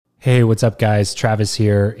Hey, what's up, guys? Travis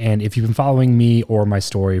here. And if you've been following me or my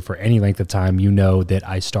story for any length of time, you know that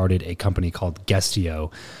I started a company called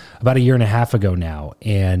Guestio about a year and a half ago now.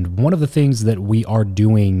 And one of the things that we are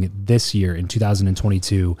doing this year in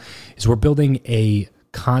 2022 is we're building a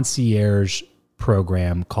concierge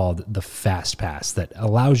program called the Fast Pass that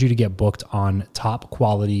allows you to get booked on top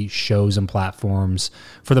quality shows and platforms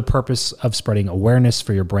for the purpose of spreading awareness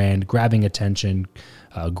for your brand, grabbing attention,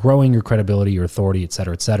 growing your credibility, your authority, et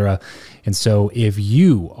cetera, et cetera. And so if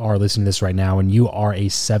you are listening to this right now and you are a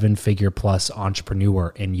 7-figure plus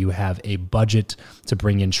entrepreneur and you have a budget to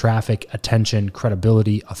bring in traffic, attention,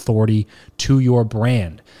 credibility, authority to your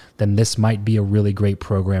brand, then this might be a really great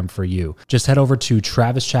program for you. Just head over to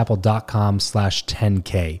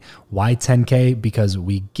travischappell.com/10K. Why 10K? Because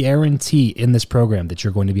we guarantee in this program that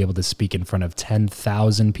you're going to be able to speak in front of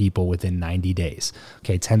 10,000 people within 90 days.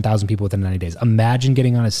 Okay, 10,000 people within 90 days. Imagine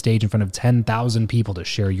getting on a stage in front of 10,000 people to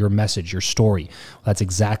share your message, your story. Well, that's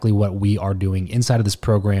exactly what we are doing inside of this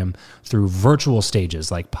program through virtual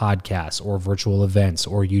stages like podcasts or virtual events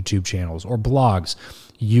or YouTube channels or blogs.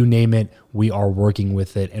 You name it, we are working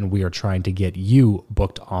with it, and we are trying to get you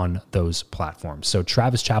booked on those platforms. So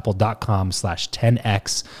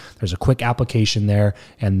travischappell.com/10X. There's a quick application there,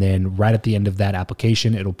 and then right at the end of that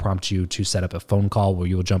application, it'll prompt you to set up a phone call where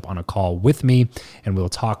you'll jump on a call with me, and we'll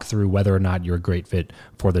talk through whether or not you're a great fit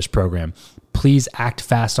for this program. Please act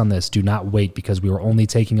fast on this. Do not wait, because we are only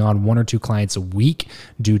taking on 1 or 2 clients a week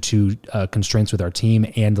due to constraints with our team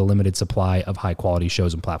and the limited supply of high quality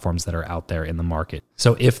shows and platforms that are out there in the market.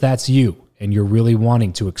 So if that's you and you're really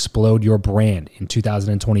wanting to explode your brand in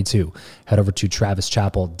 2022, head over to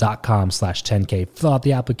travischappell.com/10K, fill out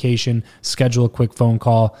the application, schedule a quick phone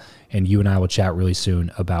call, and you and I will chat really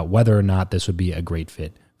soon about whether or not this would be a great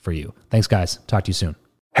fit for you. Thanks, guys. Talk to you soon.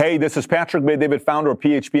 Hey, this is Patrick Bet-David, founder of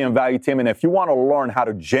PHP and Valuetainment. If you want to learn how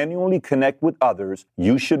to genuinely connect with others,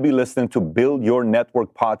 you should be listening to Build Your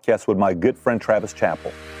Network podcast with my good friend Travis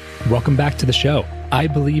Chappell. Welcome back to the show. I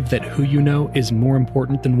believe that who you know is more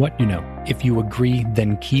important than what you know. If you agree,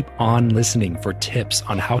 then keep on listening for tips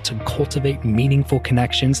on how to cultivate meaningful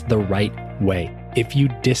connections the right way. If you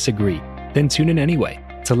disagree, then tune in anyway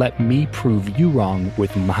to let me prove you wrong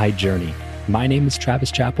with my journey. My name is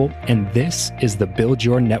Travis Chappell, and this is the Build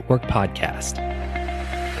Your Network podcast.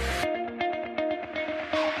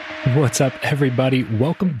 What's up, everybody?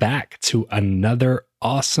 Welcome back to another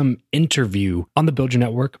awesome interview on the Build Your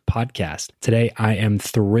Network podcast. Today, I am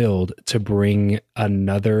thrilled to bring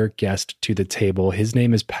another guest to the table. His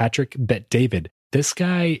name is Patrick Bet-David. This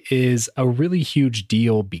guy is a really huge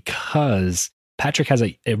deal because Patrick has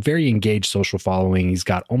a very engaged social following. He's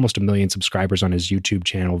got almost 1 million subscribers on his YouTube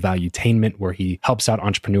channel, Valuetainment, where he helps out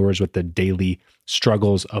entrepreneurs with the daily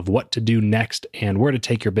struggles of what to do next and where to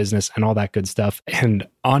take your business and all that good stuff. And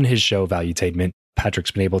on his show, Valuetainment, Patrick's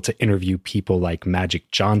been able to interview people like Magic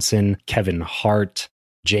Johnson, Kevin Hart,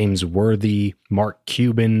 James Worthy, Mark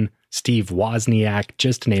Cuban, Steve Wozniak,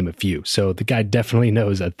 just to name a few. So the guy definitely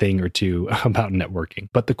knows a thing or two about networking.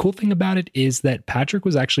 But the cool thing about it is that Patrick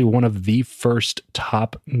was actually one of the first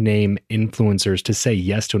top name influencers to say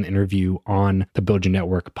yes to an interview on the Build Your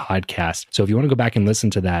Network podcast. So if you want to go back and listen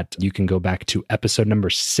to that, you can go back to episode number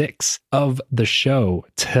 6 of the show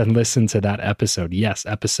to listen to that episode. Yes,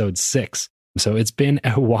 episode 6. So it's been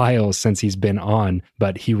a while since he's been on,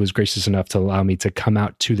 but he was gracious enough to allow me to come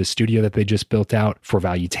out to the studio that they just built out for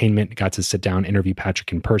Valuetainment. Got to sit down, interview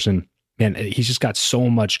Patrick in person. And he's just got so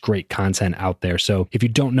much great content out there. So if you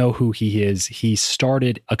don't know who he is, he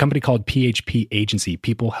started a company called PHP Agency,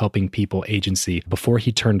 People Helping People Agency, before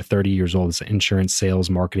he turned 30 years old. It's an insurance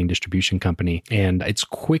sales, marketing, distribution company. And it's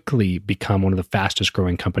quickly become one of the fastest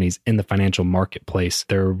growing companies in the financial marketplace.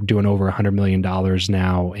 They're doing over $100 million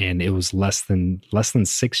now. And it was less than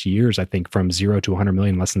 6 years, I think, from 0 to 100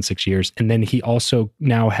 million, less than 6 years. And then he also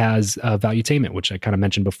now has Valuetainment, which I kind of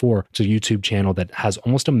mentioned before. It's a YouTube channel that has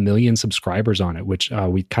almost 1 million subscribers on it, which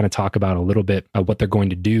we kind of talk about a little bit what they're going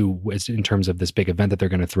to do in terms of this big event that they're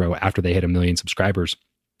going to throw after they hit 1 million subscribers,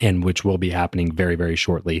 and which will be happening very, very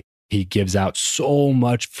shortly. He gives out so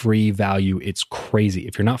much free value. It's crazy.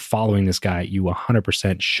 If you're not following this guy, you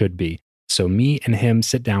 100% should be. So me and him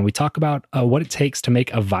sit down. We talk about what it takes to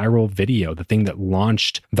make a viral video. The thing that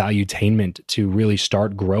launched Valuetainment to really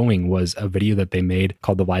start growing was a video that they made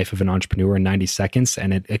called The Life of an Entrepreneur in 90 Seconds.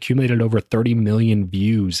 And it accumulated over 30 million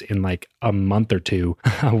views in like a month or two,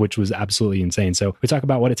 which was absolutely insane. So we talk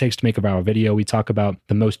about what it takes to make a viral video. We talk about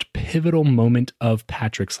the most pivotal moment of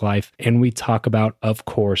Patrick's life. And we talk about, of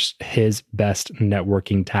course, his best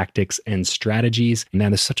networking tactics and strategies.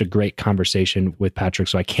 Man, this is such a great conversation with Patrick.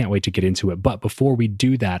 So I can't wait to get into into it. But before we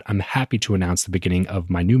do that, I'm happy to announce the beginning of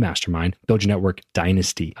my new mastermind, Build Your Network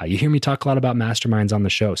Dynasty. You hear me talk a lot about masterminds on the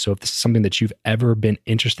show. So if this is something that you've ever been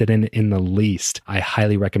interested in the least, I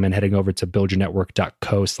highly recommend heading over to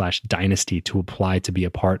buildyournetwork.co/dynasty to apply to be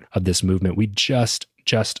a part of this movement. We just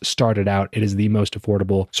started out. It is the most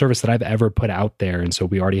affordable service that I've ever put out there. And so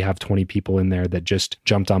we already have 20 people in there that just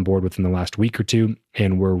jumped on board within the last week or two.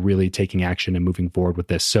 And we're really taking action and moving forward with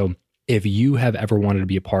this. So if you have ever wanted to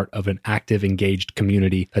be a part of an active, engaged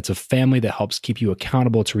community that's a family that helps keep you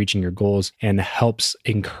accountable to reaching your goals and helps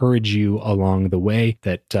encourage you along the way,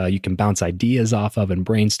 that you can bounce ideas off of and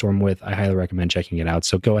brainstorm with, I highly recommend checking it out.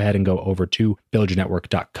 So go ahead and go over to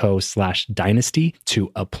buildyournetwork.co/dynasty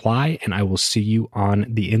to apply, and I will see you on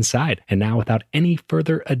the inside. And now, without any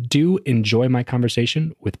further ado, enjoy my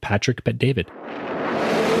conversation with Patrick Bet-David.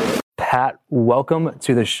 Pat, welcome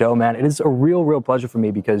to the show, man. It is a real pleasure for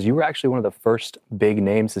me because you were actually one of the first big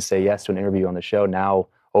names to say yes to an interview on the show now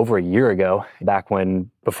over a year ago,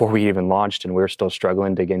 before we even launched and we were still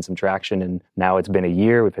struggling to gain some traction. And now it's been a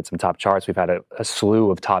year. We've hit some top charts. We've had a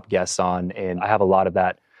slew of top guests on, and I have a lot of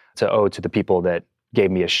that to owe to the people that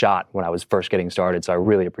gave me a shot when I was first getting started. So I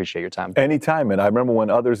really appreciate your time. Anytime. And I remember when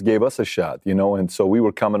others gave us a shot, and so we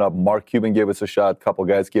were coming up. Mark Cuban gave us a shot. A couple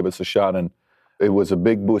guys gave us a shot, and it was a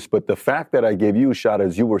big boost. But the fact that I gave you a shot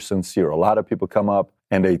is you were sincere. A lot of people come up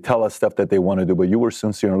and they tell us stuff that they want to do, but you were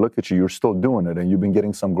sincere, and look at you, you're still doing it, and you've been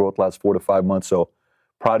getting some growth last 4 to 5 months. So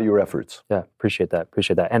proud of your efforts. Yeah, appreciate that.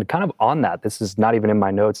 And kind of on that, this is not even in my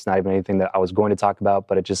notes, not even anything that I was going to talk about,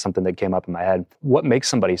 but it's just something that came up in my head. What makes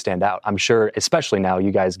somebody stand out? I'm sure, especially now, you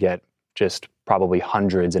guys get just probably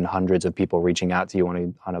hundreds and hundreds of people reaching out to you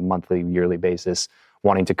on a monthly, yearly basis,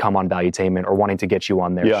 wanting to come on Valuetainment or wanting to get you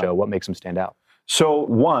on their show. What makes them stand out? So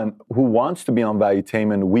one, who wants to be on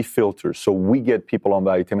Valuetainment, we filter. So we get people on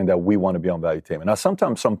Valuetainment that we want to be on Valuetainment. Now,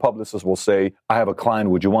 sometimes some publicists will say, I have a client,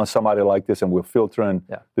 would you want somebody like this? And we'll filter, and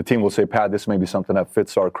the team will say, Pat, this may be something that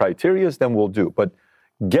fits our criteria, then we'll do. But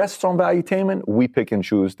guests on Valuetainment, we pick and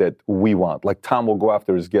choose that we want. Like Tom will go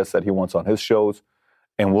after his guests that he wants on his shows,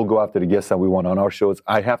 and we'll go after the guests that we want on our shows.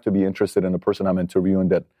 I have to be interested in the person I'm interviewing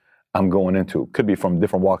that I'm going into. Could be from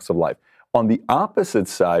different walks of life. On the opposite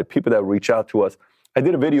side, people that reach out to us, I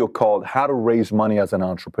did a video called How to Raise Money as an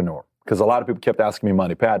Entrepreneur, because a lot of people kept asking me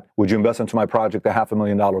money. Pat, would you invest into my project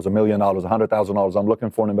 $500,000, $1 million, $100,000? I'm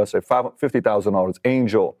looking for an investor, $50,000,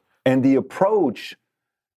 angel. And the approach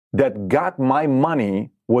that got my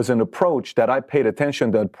money was an approach that I paid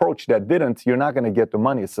attention. The approach that didn't, you're not going to get the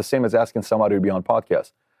money. It's the same as asking somebody to be on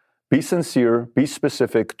podcast. Be sincere, be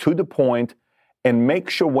specific, to the point, and make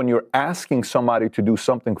sure when you're asking somebody to do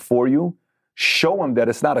something for you, show them that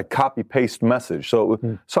it's not a copy-paste message. So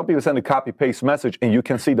some people send a copy-paste message, and you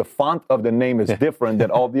can see the font of the name is different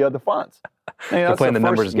than all the other fonts. They're playing the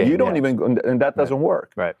numbers game. You don't even, and that doesn't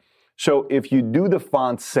work. Right. So if you do the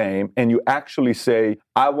font same, and you actually say,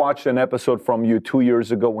 I watched an episode from you 2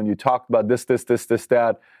 years ago when you talked about this,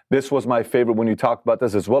 that. This was my favorite when you talked about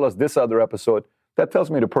this, as well as this other episode. That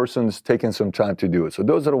tells me the person's taking some time to do it. So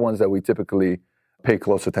those are the ones that we typically pay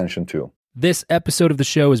close attention to. This episode of the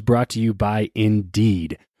show is brought to you by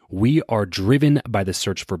Indeed. We are driven by the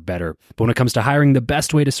search for better. But when it comes to hiring, the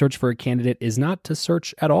best way to search for a candidate is not to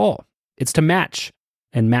search at all. It's to match,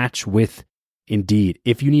 and match with Indeed.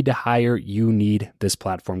 If you need to hire, you need this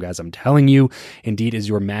platform, guys. I'm telling you, Indeed is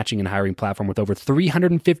your matching and hiring platform with over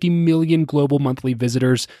 350 million global monthly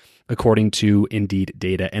visitors, according to Indeed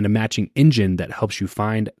data, and a matching engine that helps you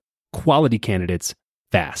find quality candidates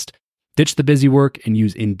fast. Ditch the busy work and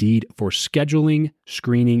use Indeed for scheduling,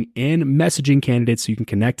 screening, and messaging candidates so you can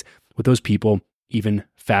connect with those people even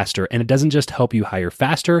faster. And it doesn't just help you hire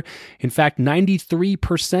faster. In fact,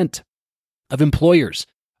 93% of employers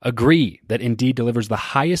agree that Indeed delivers the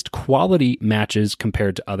highest quality matches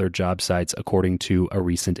compared to other job sites, according to a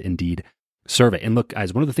recent Indeed survey. And look,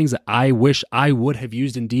 guys, one of the things that I wish I would have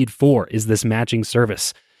used Indeed for is this matching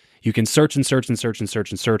service. You can search and search and search and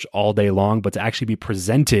search and search all day long, but to actually be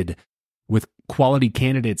presented with quality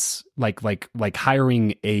candidates, like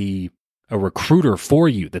hiring a recruiter for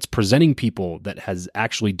you that's presenting people that has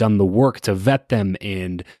actually done the work to vet them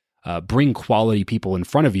and bring quality people in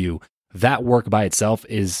front of you, that work by itself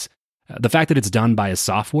is the fact that it's done by a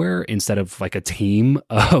software instead of like a team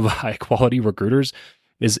of high quality recruiters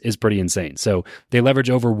is pretty insane. So they leverage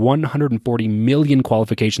over 140 million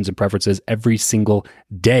qualifications and preferences every single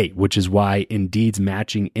day, which is why Indeed's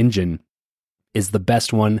matching engine is the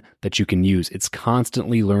best one that you can use. It's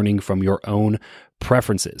constantly learning from your own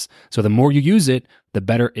preferences. So the more you use it, the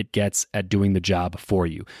better it gets at doing the job for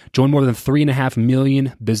you. Join more than 3.5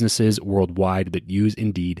 million businesses worldwide that use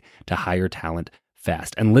Indeed to hire talent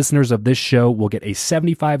fast. And listeners of this show will get a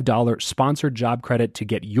 $75 sponsored job credit to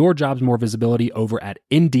get your jobs more visibility over at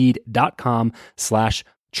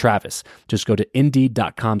Indeed.com/Travis. Just go to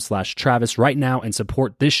Indeed.com/Travis right now and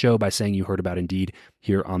support this show by saying you heard about Indeed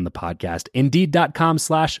here on the podcast.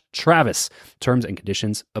 Indeed.com/Travis. Terms and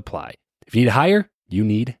conditions apply. If you need to hire, you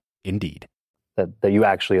need Indeed. That you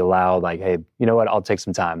actually allow, like, hey, you know what? I'll take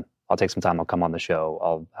some time. I'll come on the show.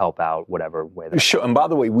 I'll help out whatever way. Sure. And by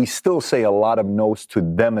the way, we still say a lot of no's to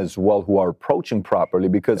them as well who are approaching properly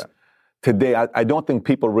because today, I don't think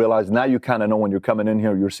people realize, now you kind of know when you're coming in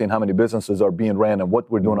here, you're seeing how many businesses are being ran and what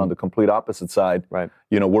we're doing on the complete opposite side. Right.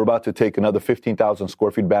 You know, we're about to take another 15,000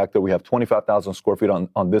 square feet back there. We have 25,000 square feet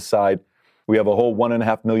on this side. We have a whole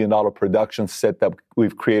 $1.5 million production set that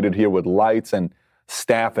we've created here with lights and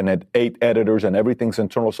staff and 8 editors and everything's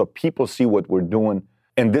internal. So people see what we're doing.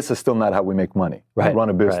 And this is still not how we make money. Right. I run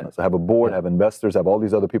a business. Right. I have a board, I have investors, I have all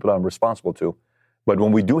these other people that I'm responsible to. But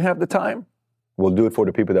when we do have the time, we'll do it for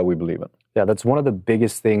the people that we believe in. Yeah, that's one of the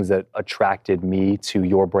biggest things that attracted me to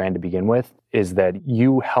your brand to begin with, is that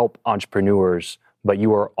you help entrepreneurs, but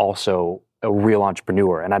you are also a real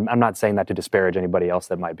entrepreneur. And I'm not saying that to disparage anybody else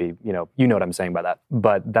that might be, you know what I'm saying by that.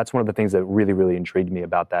 But that's one of the things that really, really intrigued me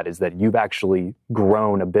about that, is that you've actually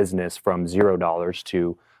grown a business from $0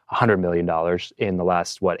 to $100 million in the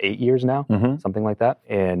last, 8 years now? Mm-hmm. Something like that.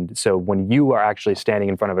 And so when you are actually standing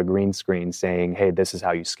in front of a green screen saying, hey, this is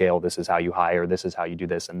how you scale, this is how you hire, this is how you do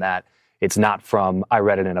this and that, it's not from, I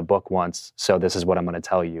read it in a book once, so this is what I'm going to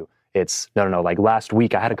tell you. It's, no. Like last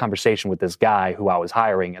week, I had a conversation with this guy who I was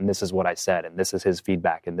hiring, and this is what I said, and this is his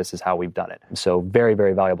feedback, and this is how we've done it. So very,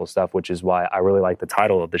 very valuable stuff, which is why I really like the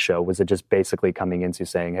title of the show, was it just basically coming into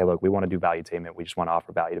saying, hey, look, we want to do valuetainment. We just want to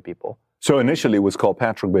offer value to people. So initially, it was called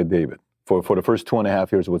Patrick Bet-David. For the first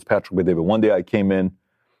 2.5 years, it was Patrick Bet-David. One day I came in,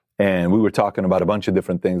 and we were talking about a bunch of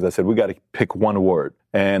different things. I said, we got to pick one word.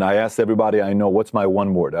 And I asked everybody I know, what's my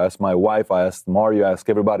one word? I asked my wife, I asked Mario, I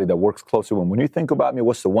asked everybody that works closely with me. When you think about me,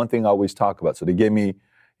 what's the one thing I always talk about? So they gave me,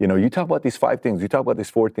 you talk about these 5 things, you talk about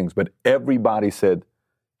these 4 things, but everybody said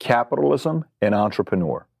capitalism and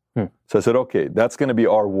entrepreneur. So I said, okay, that's going to be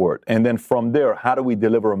our word. And then from there, how do we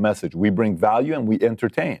deliver a message? We bring value and we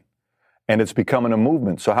entertain. And it's becoming a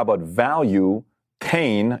movement. So how about value,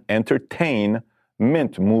 entertain,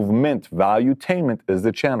 mint, movement, valuetainment is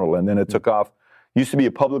the channel. And then it took off. Used to be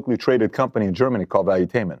a publicly traded company in Germany called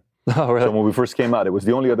Valuetainment. Oh, really? So when we first came out, it was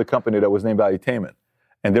the only other company that was named Valuetainment.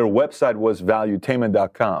 And their website was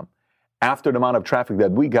valuetainment.com. After the amount of traffic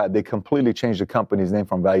that we got, they completely changed the company's name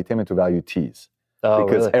from Valuetainment to Valuetees. Oh,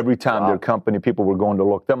 because really? every time their company, people were going to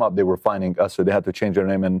look them up, they were finding us, so they had to change their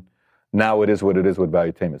name. And now it is what it is with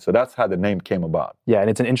Valuetainment. So that's how the name came about. Yeah, and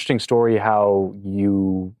it's an interesting story how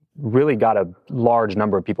you really got a large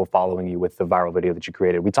number of people following you with the viral video that you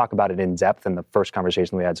created. We talk about it in depth in the first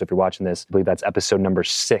conversation we had. So if you're watching this, I believe that's episode number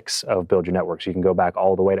 6 of Build Your Network. So you can go back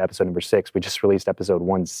all the way to episode number 6. We just released episode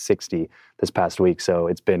 160 this past week. So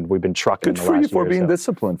we've been trucking. Good for you for being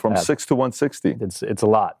disciplined from 6 to 160. It's a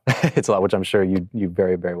lot. It's a lot, which I'm sure you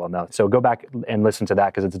very, very well know. So go back and listen to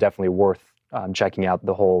that, because it's definitely worth checking out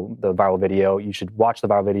the viral video. You should watch the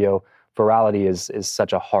viral video. Virality is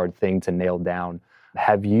such a hard thing to nail down.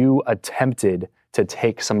 Have you attempted to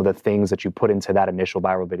take some of the things that you put into that initial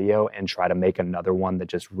viral video and try to make another one that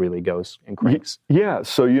just really goes and cranks? Yeah.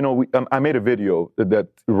 So, I made a video that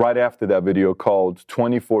right after that video called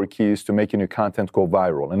 24 Keys to Making Your Content Go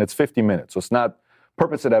Viral. And it's 50 minutes. So it's not,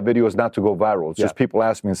 purpose of that video is not to go viral. It's just people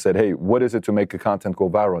asked me and said, hey, what is it to make a content go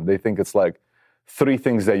viral? And they think it's like 3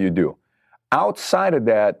 things that you do. Outside of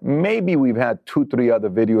that, maybe we've had 2-3 other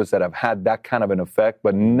videos that have had that kind of an effect,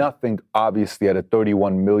 but nothing obviously at a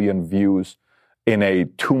 31 million views in a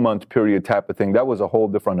 2-month period type of thing. That was a whole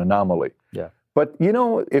different anomaly. Yeah. But,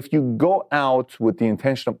 if you go out with the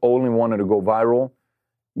intention of only wanting to go viral,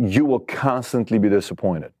 you will constantly be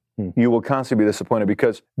disappointed. You will constantly be disappointed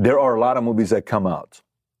because there are a lot of movies that come out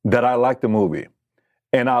that I like the movie.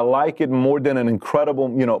 And I like it more than an incredible,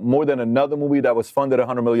 more than another movie that was funded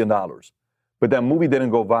 $100 million. But that movie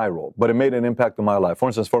didn't go viral, but it made an impact on my life. For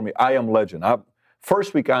instance, for me, I Am Legend.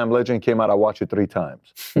 First week I Am Legend came out, I watched it 3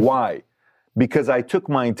 times. Why? Because I took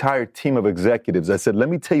my entire team of executives. I said, let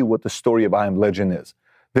me tell you what the story of I Am Legend is.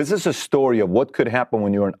 This is a story of what could happen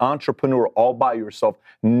when you're an entrepreneur all by yourself.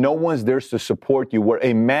 No one's there to support you, where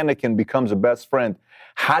a mannequin becomes a best friend.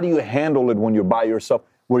 How do you handle it when you're by yourself?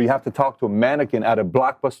 Where you have to talk to a mannequin at a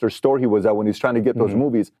Blockbuster store he was at when he's trying to get those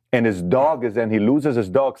movies, and his dog is in, he loses his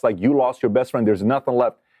dog. It's like, you lost your best friend, there's nothing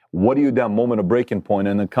left. What do you do? Moment of breaking point.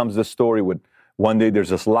 And then comes this story with, one day there's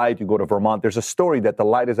this light, you go to Vermont, there's a story that the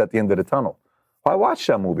light is at the end of the tunnel. I watched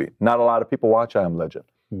that movie. Not a lot of people watch I Am Legend.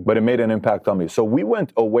 but it made an impact on me. So we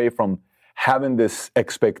went away from having this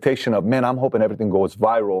expectation of, man, I'm hoping everything goes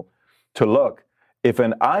viral, to look, if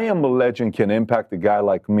an I Am a Legend can impact a guy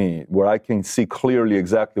like me, where I can see clearly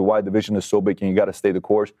exactly why the vision is so big and you got to stay the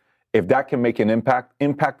course, if that can make an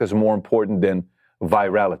impact is more important than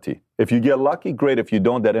virality. If you get lucky, great. If you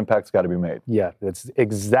don't, that impact's got to be made. Yeah, that's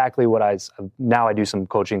exactly what now I do some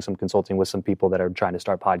coaching, some consulting with some people that are trying to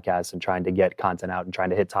start podcasts and trying to get content out and trying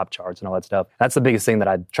to hit top charts and all that stuff. That's the biggest thing that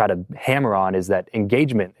I try to hammer on, is that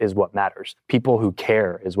engagement is what matters. People who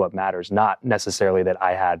care is what matters, not necessarily that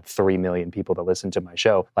I had 3 million people to listen to my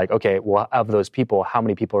show. Like, okay, well, of those people, how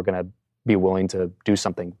many people are going to be willing to do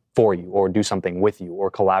something for you, or do something with you,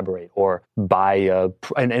 or collaborate, or buy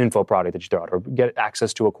an info product that you throw out, or get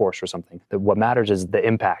access to a course or something? What matters is the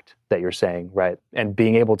impact that you're saying, right? And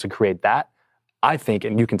being able to create that, I think,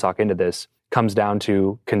 and you can talk into this, comes down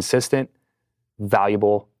to consistent,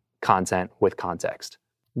 valuable content with context.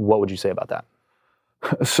 What would you say about that?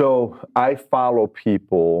 So I follow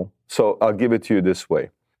people. So I'll give it to you this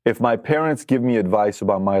way. If my parents give me advice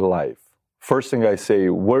about my life, first thing I say,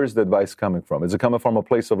 where's the advice coming from? Is it coming from a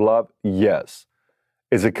place of love? Yes.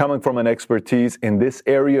 Is it coming from an expertise in this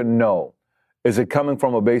area? No. Is it coming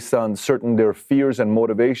from based on their fears and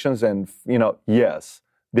motivations? And, yes,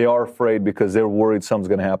 they are afraid because they're worried something's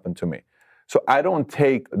going to happen to me. So I don't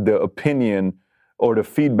take the opinion or the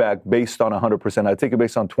feedback based on 100%. I take it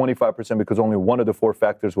based on 25% because only one of the 4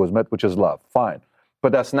 factors was met, which is love. Fine.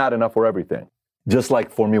 But that's not enough for everything. Just like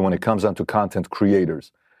for me, when it comes down to content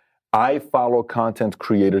creators, I follow content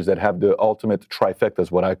creators that have the ultimate trifecta, is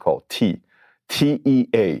what I call TEA.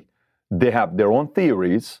 They have their own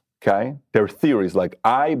theories, okay? Their theories, like,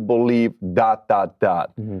 I believe ...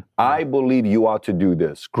 Mm-hmm. I believe you ought to do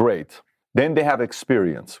this. Great. Then they have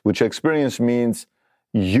experience, which experience means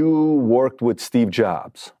you worked with Steve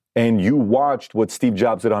Jobs and you watched what Steve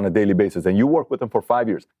Jobs did on a daily basis and you worked with him for 5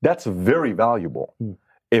 years. That's very valuable. Mm.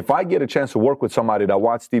 If I get a chance to work with somebody that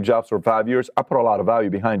watched Steve Jobs for 5 years, I put a lot of value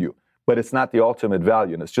behind you. But it's not the ultimate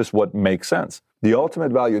value, and it's just what makes sense. The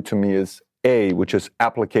ultimate value to me is A, which is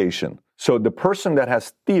application. So the person that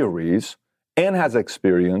has theories and has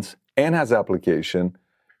experience and has application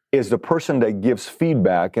is the person that gives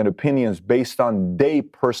feedback and opinions based on they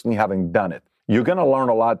personally having done it. You're going to learn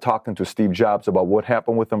a lot talking to Steve Jobs about what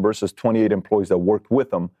happened with him versus 28 employees that worked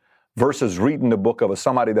with him, versus reading the book of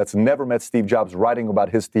somebody that's never met Steve Jobs writing about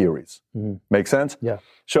his theories. Mm-hmm. Make sense? Yeah.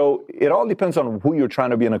 So it all depends on who you're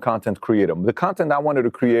trying to be in a content creator. The content I wanted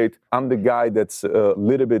to create, I'm the guy that's a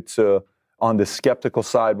little bit on the skeptical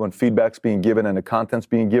side when feedback's being given and the content's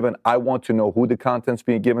being given. I want to know who the content's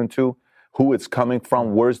being given to, who it's coming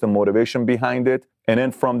from, where's the motivation behind it. And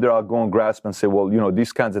then from there, I'll go and grasp and say, well,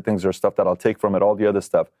 these kinds of things are stuff that I'll take from it. All the other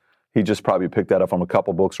stuff, he just probably picked that up from a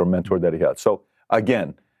couple books or mentor that he had. So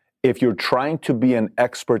again, if you're trying to be an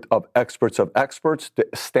expert of experts, the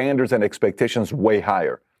standards and expectations way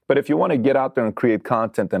higher. But if you want to get out there and create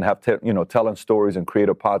content and have telling stories and create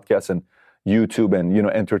a podcast and YouTube and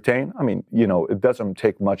entertain, it doesn't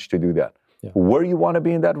take much to do that. Yeah. Where you want to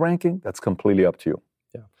be in that ranking, that's completely up to you.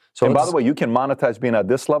 Yeah. So, and by the way, you can monetize being at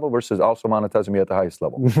this level versus also monetizing me at the highest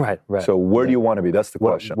level. Right. So where do you want to be? That's the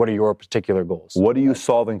question. What are your particular goals? What are you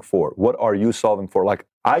solving for? What are you solving for? Like,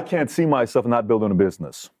 I can't see myself not building a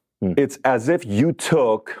business. It's as if you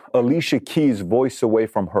took Alicia Keys' voice away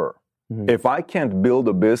from her. Mm-hmm. If I can't build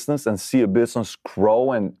a business and see a business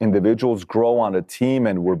grow and individuals grow on a team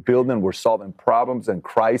and we're solving problems and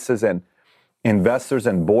crises and investors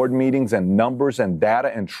and board meetings and numbers and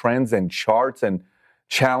data and trends and charts and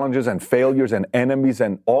challenges and failures and enemies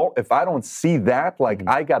and all, if I don't see that,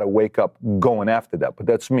 I got to wake up going after that. But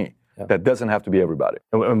that's me. Yeah. That doesn't have to be everybody.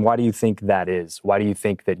 And why do you think that is? Why do you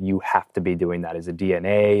think that you have to be doing that? Is it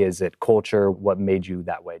DNA? Is it culture? What made you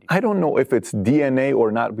that way? I don't know if it's DNA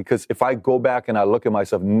or not, because if I go back and I look at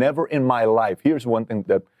myself, never in my life, here's one thing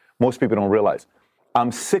that most people don't realize. I'm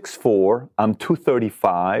 6'4", I'm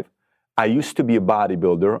 235. I used to be a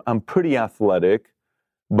bodybuilder. I'm pretty athletic,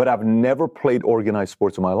 but I've never played organized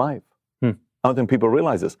sports in my life. I don't think people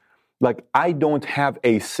realize this. Like, I don't have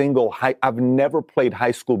I've never played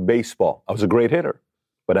high school baseball. I was a great hitter,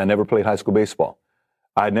 but I never played high school baseball.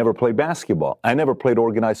 I never played basketball. I never played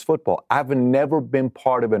organized football. I've never been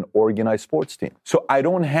part of an organized sports team. So I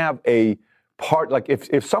don't have a part, like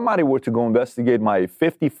if somebody were to go investigate my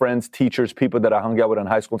 50 friends, teachers, people that I hung out with in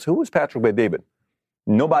high school and say, who is Patrick Bet-David?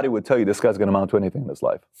 Nobody would tell you this guy's going to amount to anything in his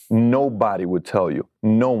life. Nobody would tell you.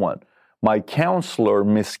 No one. My counselor,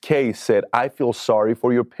 Miss K, said, I feel sorry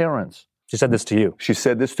for your parents. She said this to you? She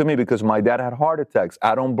said this to me because my dad had heart attacks.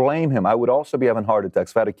 I don't blame him. I would also be having heart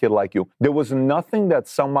attacks if I had a kid like you. There was nothing that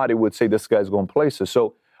somebody would say, this guy's going places.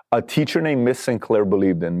 So A teacher named Miss Sinclair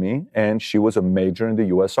believed in me, and she was a major in the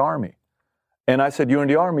U.S. Army. And I said, you're in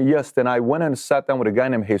the Army? Yes. Then I went and sat down with a guy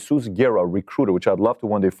named Jesus Guerra, a recruiter, which I'd love to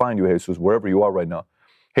one day find you, Jesus, wherever you are right now.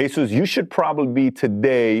 Jesus, you should probably be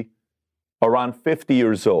today around 50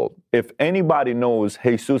 years old. If anybody knows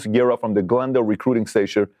Jesus Guerra from the Glendale recruiting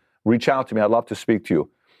station, reach out to me. I'd love to speak to you.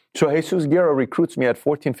 So Jesus Guerra recruits me at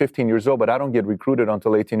 14, 15 years old, but I don't get recruited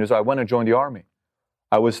until 18 years old. I went and joined the Army.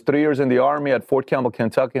 I was 3 years in the Army at Fort Campbell,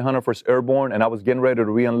 Kentucky, 101st Airborne, and I was getting ready to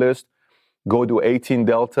re-enlist, go to 18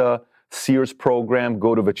 Delta, Sears program,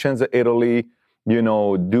 go to Vicenza, Italy,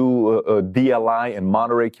 do a DLI in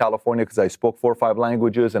Monterey, California, because I spoke 4 or 5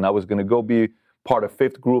 languages, and I was going to go be part of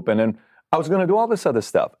 5th Group, and then I was going to do all this other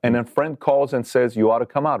stuff. And then a friend calls and says, you ought to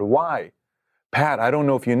come out. Why? Pat, I don't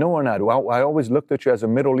know if you know or not. I always looked at you as a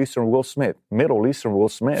Middle Eastern Will Smith. Middle Eastern Will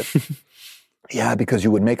Smith. Yeah, because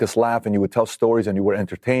you would make us laugh and you would tell stories and you were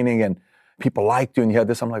entertaining and people liked you and you had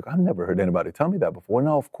this. I'm like, I've never heard anybody tell me that before.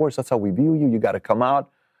 No, of course, that's how we view you. You got to come out.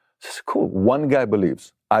 It's cool. One guy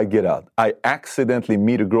believes. I get out. I accidentally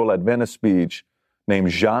meet a girl at Venice Beach named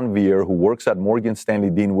Jean Vier who works at Morgan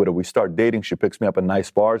Stanley Dean Widow. We start dating. She picks me up in nice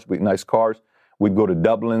bars, nice cars. We'd go to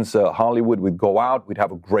Dublin's, Hollywood. We'd go out. We'd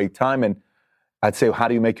have a great time. And I'd say, how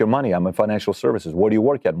do you make your money? I'm in financial services. Where do you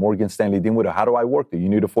work at? Morgan Stanley Dean Widow. How do I work there? You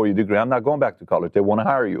need a 4-year degree. I'm not going back to college. They want to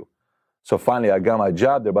hire you. So finally, I got my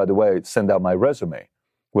job there. By the way, I send out my resume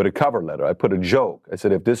with a cover letter. I put a joke. I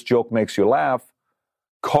said, if this joke makes you laugh,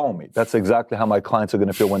 call me. That's exactly how my clients are going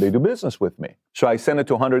to feel when they do business with me. So I sent it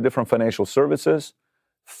to 100 different financial services.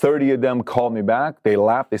 30 of them called me back. They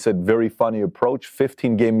laughed. They said, very funny approach.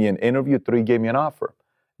 15 gave me an interview. 3 gave me an offer.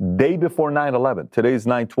 Day before 9/11, today's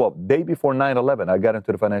 9/12, day before 9/11, I got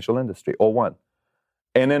into the financial industry, 01.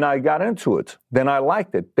 And then I got into it. Then I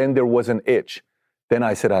liked it. Then there was an itch. Then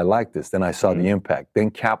I said, I like this. Then I saw the impact. Then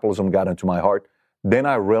capitalism got into my heart. Then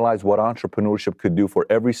I realized what entrepreneurship could do for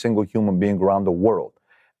every single human being around the world.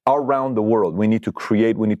 Around the world, we need to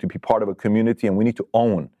create, we need to be part of a community, and we need to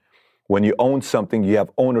own. When you own something, you have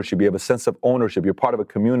ownership. You have a sense of ownership. You're part of a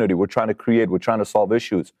community. We're trying to create. We're trying to solve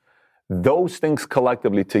issues. Those things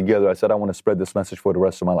collectively together, I said, I want to spread this message for the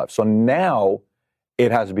rest of my life. So now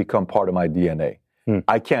it has become part of my DNA.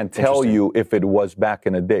 I can't tell you if it was back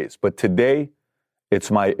in the days, but today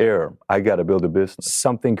it's my air. I got to build a business.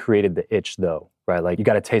 Something created the itch though, right? Like you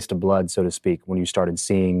got a taste of blood, so to speak, when you started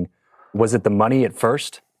seeing, was it the money at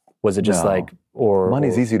first? Was it just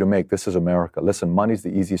money's easy to make. This is America. Listen, money's the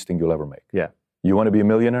easiest thing you'll ever make. Yeah. You want to be a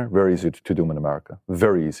millionaire? Very easy to do in America.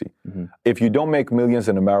 Very easy. Mm-hmm. If you don't make millions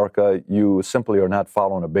in America, you simply are not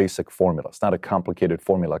following a basic formula. It's not a complicated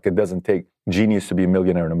formula. It doesn't take genius to be a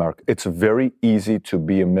millionaire in America. It's very easy to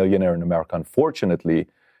be a millionaire in America. Unfortunately,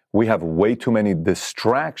 we have way too many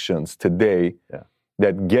distractions today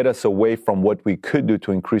that get us away from what we could do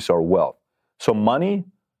to increase our wealth. So money,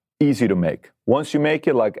 easy to make. Once you make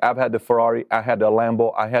it, like I've had the Ferrari, I had the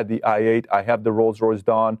Lambo, I had the i8, I have the Rolls-Royce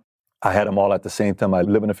Dawn. I had them all at the same time. I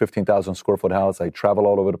live in a 15,000 square foot house. I travel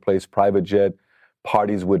all over the place, private jet,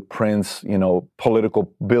 parties with Prince,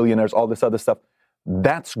 political billionaires, all this other stuff.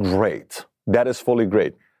 That's great. That is fully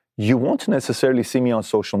great. You won't necessarily see me on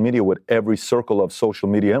social media with every circle of social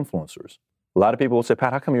media influencers. A lot of people will say,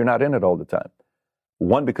 Pat, how come you're not in it all the time?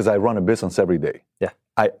 One, because I run a business every day. Yeah.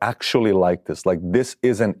 I actually like this. Like, this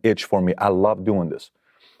is an itch for me. I love doing this.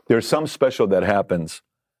 There's some special that happens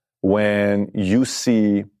when you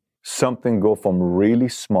see something go from really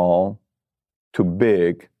small to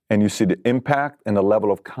big, and you see the impact and the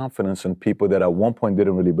level of confidence in people that at one point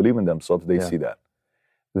didn't really believe in themselves. They see that.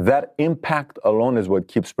 That impact alone is what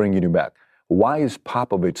keeps bringing you back. Why is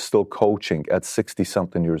Popovich still coaching at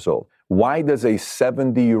 60-something years old? Why does a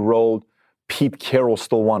 70-year-old Pete Carroll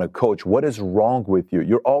still want to coach? What is wrong with you?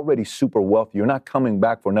 You're already super wealthy. You're not coming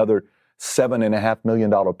back for another $7.5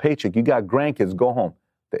 million paycheck. You got grandkids. Go home.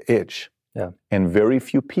 The itch. Yeah. And very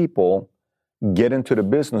few people get into the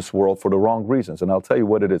business world for the wrong reasons. And I'll tell you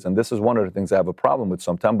what it is. And this is one of the things I have a problem with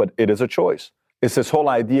sometimes, but it is a choice. It's this whole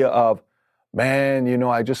idea of, man,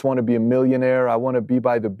 I just want to be a millionaire. I want to be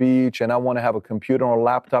by the beach and I want to have a computer or a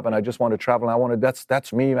laptop and I just want to travel. And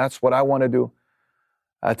that's me. That's what I want to do.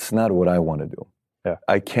 That's not what I want to do. Yeah.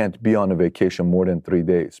 I can't be on a vacation more than 3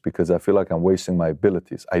 days because I feel like I'm wasting my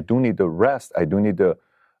abilities. I do need the rest. I do need the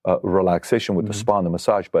relaxation with the spa and the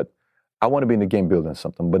massage, but I want to be in the game building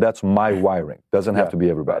something, but that's my wiring. Doesn't have to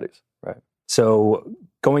be everybody's. Right. So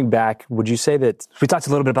going back, would you say that, we talked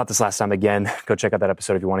a little bit about this last time again, go check out that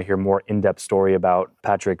episode if you want to hear more in-depth story about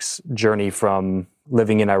Patrick's journey from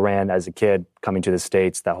living in Iran as a kid, coming to the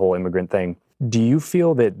States, that whole immigrant thing. Do you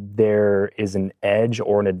feel that there is an edge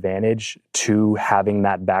or an advantage to having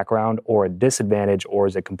that background, or a disadvantage, or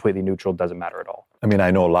is it completely neutral, doesn't matter at all? I mean,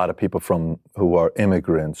 I know a lot of people who are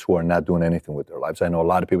immigrants who are not doing anything with their lives. I know a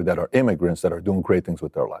lot of people that are immigrants that are doing great things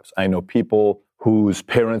with their lives. I know people whose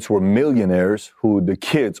parents were millionaires, who the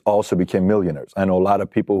kids also became millionaires. I know a lot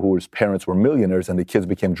of people whose parents were millionaires and the kids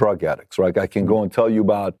became drug addicts, right? I can go and tell you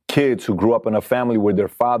about kids who grew up in a family where their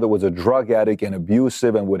father was a drug addict and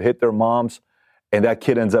abusive and would hit their moms, and that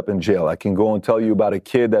kid ends up in jail. I can go and tell you about a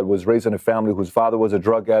kid that was raised in a family whose father was a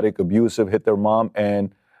drug addict, abusive, hit their mom,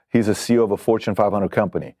 and he's a CEO of a Fortune 500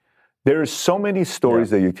 company. There's so many stories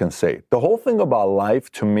that you can say. The whole thing about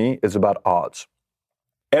life, to me, is about odds.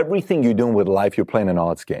 Everything you're doing with life, you're playing an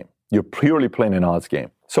odds game. You're purely playing an odds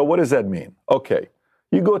game. So what does that mean? Okay,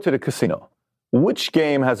 you go to the casino. Which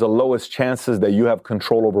game has the lowest chances that you have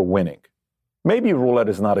control over winning? Maybe roulette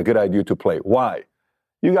is not a good idea to play. Why?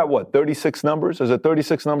 You got what, 36 numbers? Is it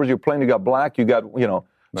 36 numbers you're playing? You got black, you got, Right.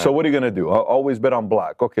 So what are you going to do? I'll always bet on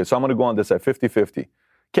black. Okay, so I'm going to go on this at 50-50.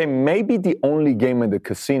 Okay, maybe the only game in the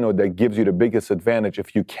casino that gives you the biggest advantage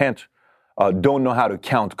if you don't know how to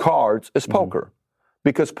count cards is poker.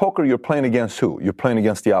 Because poker, you're playing against who? You're playing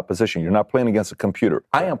against the opposition. You're not playing against a computer.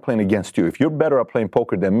 I am playing against you. If you're better at playing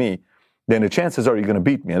poker than me, then the chances are you're going to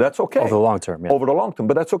beat me. And that's okay. Over the long term, yeah. Over the long term.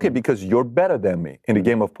 But that's okay because you're better than me in the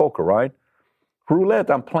game of poker, right? Roulette,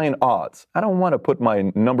 I'm playing odds. I don't want to put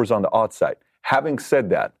my numbers on the odds side. Having said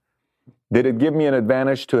that, did it give me an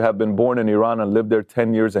advantage to have been born in Iran and lived there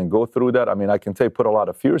 10 years and go through that? I mean, I can tell it put a lot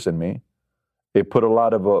of fears in me. It put a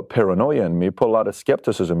lot of paranoia in me, put a lot of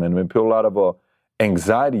skepticism in me, put a lot of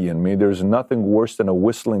anxiety in me. There's nothing worse than a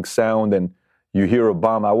whistling sound and you hear a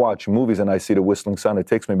bomb. I watch movies and I see the whistling sound. It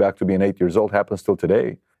takes me back to being 8 years old. Happens till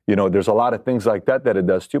today. There's a lot of things like that it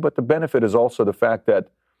does to you. But the benefit is also the fact that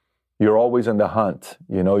you're always in the hunt.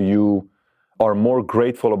 You are more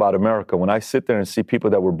grateful about America. When I sit there and see people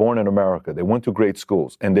that were born in America, they went to great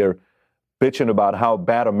schools, and they're bitching about how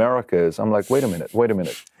bad America is, I'm like, wait a minute.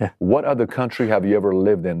 What other country have you ever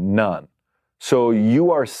lived in? None. So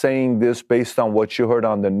you are saying this based on what you heard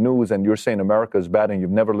on the news, and you're saying America is bad and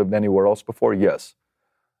you've never lived anywhere else before? Yes.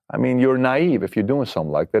 I mean, you're naive if you're doing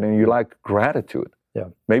something like that, and you lack gratitude. Yeah.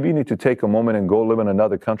 Maybe you need to take a moment and go live in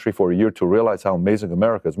another country for a year to realize how amazing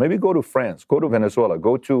America is. Maybe go to France, go to Venezuela,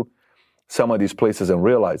 go to some of these places and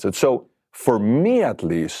realize it. So for me, at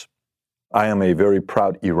least, I am a very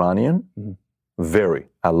proud Iranian. Very.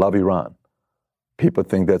 I love Iran. People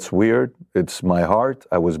think that's weird. It's my heart.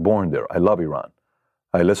 I was born there. I love Iran.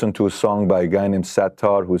 I listened to a song by a guy named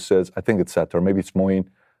Sattar who says, I think it's Sattar, maybe it's Moin,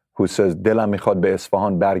 who says, Delam mikhad be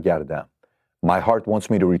Esfahan bargardam. My heart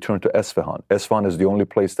wants me to return to Esfahan. Esfahan is the only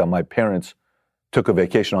place that my parents took a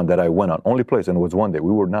vacation on that I went on. Only place, and it was one day.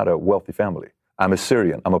 We were not a wealthy family. I'm a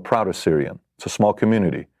Syrian. I'm a proud Assyrian. It's a small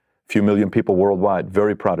community, few million people worldwide.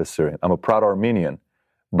 Very proud Assyrian. I'm a proud Armenian,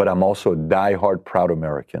 but I'm also a diehard proud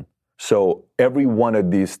American. So every one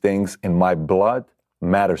of these things in my blood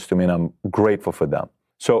matters to me, and I'm grateful for them.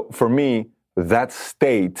 So for me, that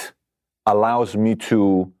state allows me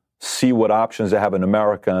to see what options I have in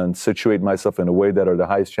America and situate myself in a way that are the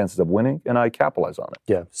highest chances of winning, and I capitalize on it.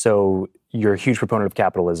 Yeah. So you're a huge proponent of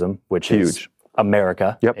capitalism, which is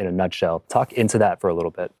America in a nutshell. Talk into that for a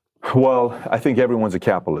little bit. Well, I think everyone's a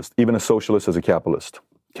capitalist. Even a socialist is a capitalist.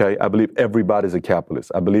 Okay, I believe everybody's a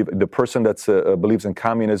capitalist. I believe the person that believes in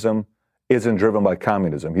communism isn't driven by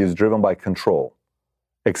communism. He is driven by control.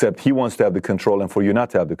 Except he wants to have the control and for you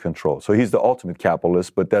not to have the control. So he's the ultimate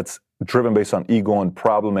capitalist, but that's driven based on ego and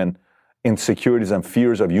problem and insecurities and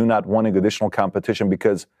fears of you not wanting additional competition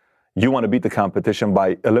because you want to beat the competition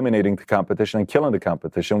by eliminating the competition and killing the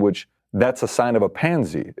competition, which that's a sign of a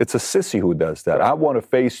pansy. It's a sissy who does that. I want to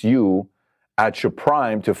face you at your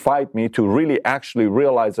prime to fight me, to really actually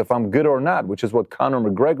realize if I'm good or not, which is what Conor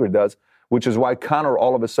McGregor does, which is why Conor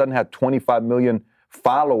all of a sudden had 25 million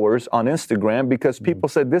followers on Instagram because people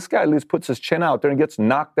said this guy at least puts his chin out there and gets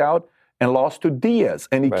knocked out and lost to Diaz.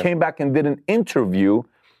 And he came back and did an interview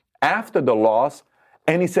after the loss.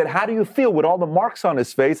 And he said, how do you feel with all the marks on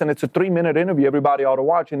his face? And it's a 3-minute interview. Everybody ought to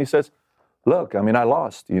watch. And he says, look, I mean, I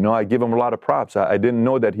lost. I give him a lot of props. I didn't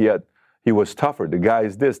know that he was tougher. The guy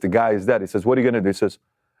is this, the guy is that. He says, what are you going to do? He says,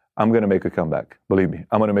 I'm going to make a comeback. Believe me,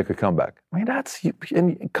 I'm going to make a comeback. I mean,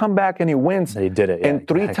 and he come back and he wins. He did it. Yeah, and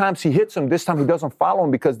 3 times he hits him. This time he doesn't follow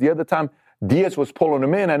him because the other time Diaz was pulling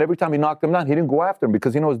him in. And every time he knocked him down, he didn't go after him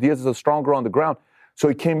because he knows Diaz is stronger on the ground. So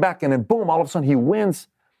he came back and then boom, all of a sudden he wins.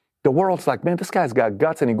 The world's like, man, this guy's got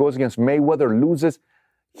guts, and he goes against Mayweather, loses.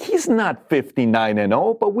 He's not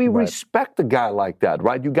 59-0, but we respect a guy like that,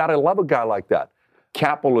 right? You got to love a guy like that.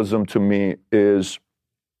 Capitalism to me is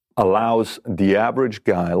allows the average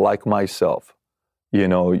guy like myself,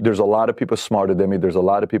 there's a lot of people smarter than me. There's a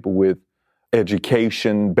lot of people with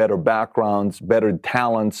education, better backgrounds, better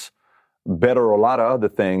talents, better a lot of other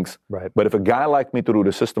things. Right. But if a guy like me through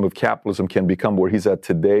the system of capitalism can become where he's at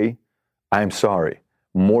today, I'm sorry.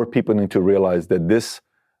 More people need to realize that this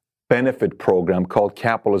benefit program called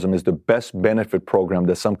capitalism is the best benefit program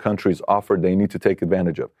that some countries offer they need to take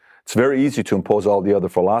advantage of. It's very easy to impose all the other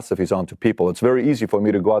philosophies onto people. It's very easy for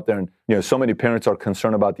me to go out there and, so many parents are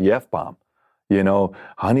concerned about the F-bomb.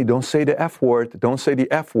 Honey, don't say the F word. Don't say the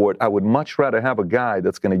F word. I would much rather have a guy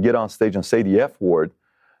that's going to get on stage and say the F word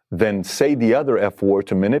than say the other F word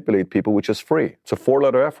to manipulate people, which is free. It's a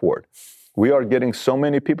 4-letter F word. We are getting so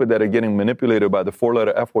many people that are getting manipulated by the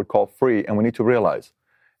 4-letter F word called free, and we need to realize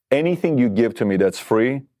anything you give to me that's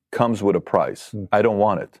free comes with a price. I don't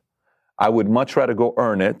want it. I would much rather go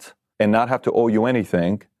earn it and not have to owe you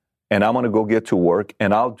anything, and I'm going to go get to work,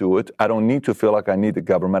 and I'll do it. I don't need to feel like I need the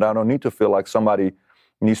government. I don't need to feel like somebody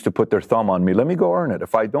needs to put their thumb on me. Let me go earn it.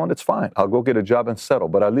 If I don't, it's fine. I'll go get a job and settle.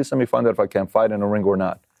 But at least let me find out if I can fight in a ring or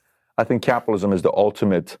not. I think capitalism is the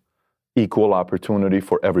ultimate equal opportunity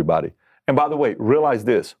for everybody. And by the way, realize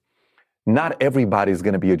this. Not everybody is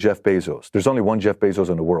going to be a Jeff Bezos. There's only one Jeff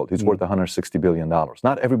Bezos in the world. He's worth $160 billion.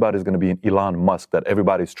 Not everybody is going to be an Elon Musk that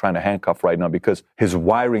everybody's trying to handcuff right now because his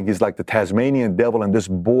wiring, he's like the Tasmanian devil, and this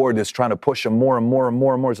board is trying to push him more and more and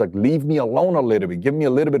more and more. It's like, leave me alone a little bit. Give me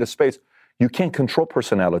a little bit of space. You can't control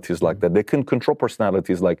personalities like that. They couldn't control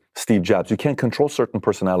personalities like Steve Jobs. You can't control certain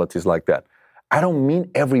personalities like that. I don't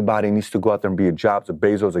mean everybody needs to go out there and be a Jobs, a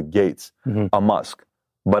Bezos, a Gates, a Musk.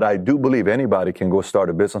 But I do believe anybody can go start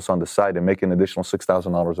a business on the side and make an additional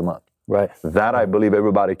 $6,000 a month. Right. That I believe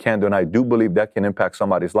everybody can do, and I do believe that can impact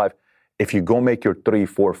somebody's life. If you go make your $3,000,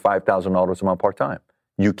 $4,000, $5,000 a month part-time,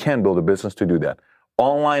 you can build a business to do that.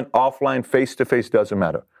 Online, offline, face-to-face, doesn't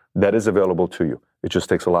matter. That is available to you. It just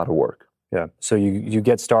takes a lot of work. Yeah. So you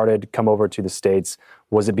get started, come over to the States.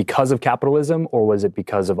 Was it because of capitalism, or was it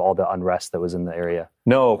because of all the unrest that was in the area?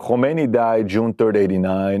 No, Khomeini died June 3rd,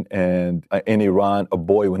 89. And in Iran, a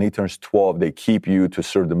boy, when he turns 12, they keep you to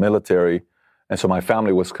serve the military. And so my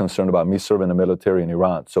family was concerned about me serving the military in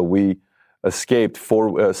Iran. So we escaped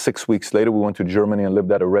 6 weeks later. We went to Germany and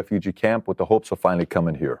lived at a refugee camp with the hopes of finally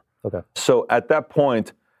coming here. Okay. So at that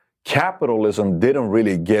point, capitalism didn't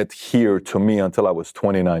really get here to me until I was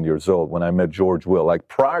 29 years old when I met George Will. Like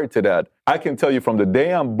prior to that, I can tell you from the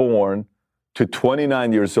day I'm born to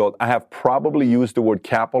 29 years old, I have probably used the word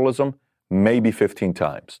capitalism maybe 15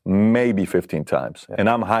 times. Yeah. And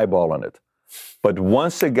I'm highballing it. But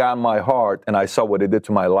once it got my heart and I saw what it did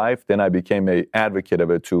to my life, then I became an advocate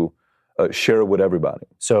of it to share it with everybody.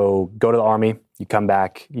 So go to the Army, you come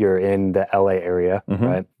back, you're in the LA area,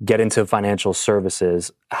 right? Get into financial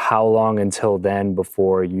services. How long until then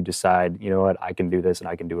before you decide, you know what, I can do this and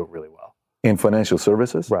I can do it really well? In financial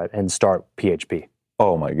services? Right, and start PHP.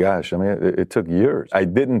 Oh my gosh, I mean, it took years. I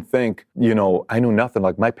didn't think, I knew nothing.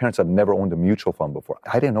 Like my parents had never owned a mutual fund before.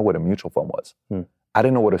 I didn't know what a mutual fund was. I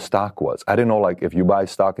didn't know what a stock was. I didn't know like if you buy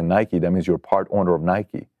stock in Nike, that means you're part owner of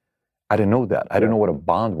Nike. I didn't know that. I didn't know what a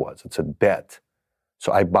bond was. It's a debt.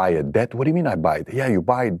 So I buy a debt. What do you mean I buy it? Yeah, you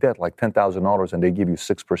buy a debt like $10,000 and they give you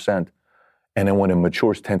 6%. And then when it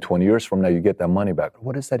matures 10, 20 years from now, you get that money back.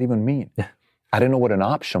 What does that even mean? I didn't know what an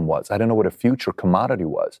option was. I didn't know what a future commodity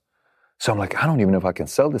was. So I'm like, I don't even know if I can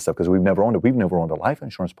sell this stuff because we've never owned it. We've never owned a life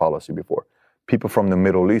insurance policy before. People from the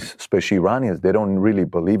Middle East, especially Iranians, they don't really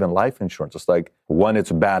believe in life insurance. It's like, one,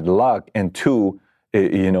 it's bad luck. And two,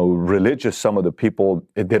 religious, some of the people,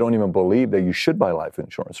 they don't even believe that you should buy life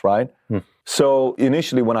insurance, right? So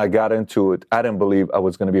initially when I got into it, I didn't believe I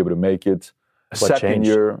was going to be able to make it. Second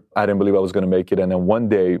year, I didn't believe I was going to make it. And then one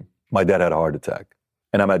day, my dad had a heart attack.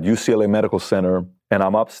 And I'm at UCLA Medical Center, and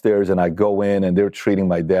I'm upstairs, and I go in, and they're treating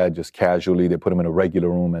my dad just casually. They put him in a regular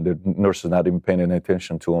room, and the nurse is not even paying any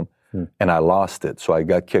attention to him. And I lost it. So I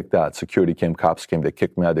got kicked out. Security came, cops came, they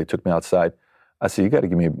kicked me out. They took me outside. I said, you got to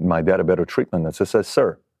give my dad a better treatment. And so I said,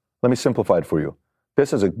 sir, let me simplify it for you.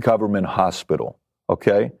 This is a government hospital,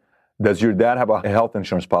 okay? Does your dad have a health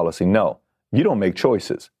insurance policy? No. You don't make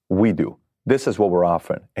choices. We do. This is what we're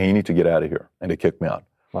offering, and you need to get out of here. And they kicked me out.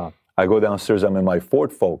 Wow. I go downstairs, I'm in my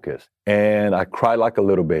Ford Focus, and I cry like a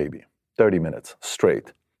little baby, 30 minutes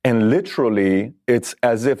straight. And literally, it's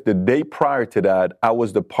as if the day prior to that, I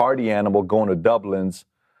was the party animal going to Dublin's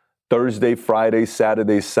Thursday, Friday,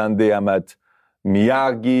 Saturday, Sunday. I'm at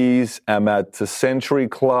Miyagi's, I'm at Century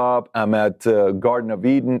Club, I'm at Garden of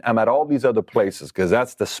Eden, I'm at all these other places because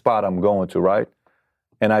that's the spot I'm going to, right?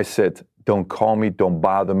 And I said, don't call me, don't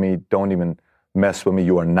bother me, don't even mess with me.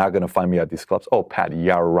 You are not going to find me at these clubs. Oh, Patty,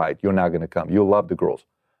 you're right. You're not going to come. You'll love the girls.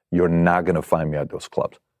 you're not going to find me at those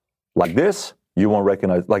clubs. Like this, you won't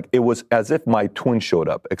recognize. Like it was as if my twin showed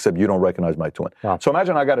up, except you don't recognize my twin. Wow. So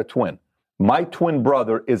imagine I got a twin. My twin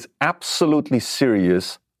brother is absolutely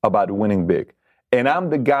serious about winning big. And I'm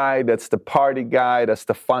the guy that's the party guy, that's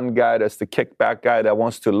the fun guy, that's the kickback guy that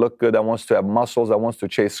wants to look good, that wants to have muscles, that wants to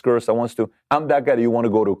chase skirts, I'm that guy that you want to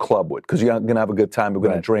go to a club with because you're going to have a good time, we're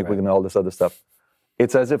going to drink, we're going to all this other stuff.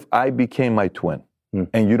 It's as if I became my twin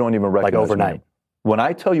and you don't even recognize me. Like overnight. Me. When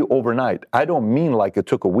I tell you overnight, I don't mean like it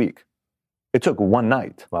took a week. It took one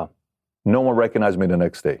night. Wow. No one recognized me the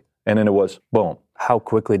next day. And then it was, boom. How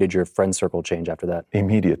quickly did your friend circle change after that?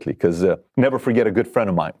 Immediately, because never forget a good friend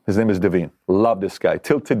of mine. His name is Devine. Love this guy.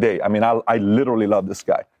 Till today, I mean, I literally love this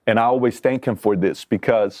guy. And I always thank him for this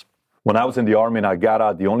because when I was in the Army and I got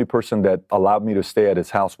out, the only person that allowed me to stay at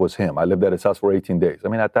his house was him. I lived at his house for 18 days. I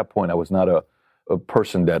mean, at that point, I was not a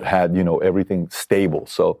person that had, everything stable.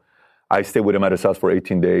 So I stayed with him at his house for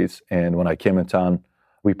 18 days. And when I came in town,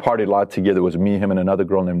 we partied a lot together. It was me, him, and another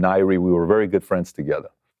girl named Nairi. We were very good friends together.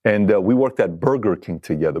 And we worked at Burger King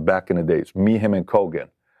together back in the days, me, him, and Kogan.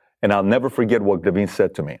 And I'll never forget what Devine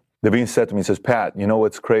said to me. Devine said to me, he says, Pat, you know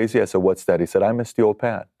what's crazy? I said, what's that? He said, I miss the old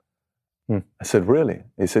Pat. I said, really?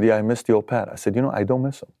 He said, yeah, I miss the old Pat. I said, I don't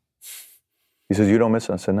miss him. He says, you don't miss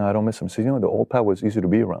him? I said, no, I don't miss him. He said, the old Pat was easy to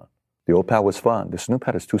be around. The old Pat was fun. This new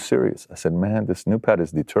Pat is too serious. I said, man, this new Pat is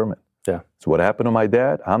determined. Yeah. So what happened to my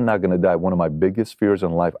dad? I'm not going to die. One of my biggest fears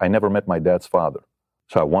in life, I never met my dad's father.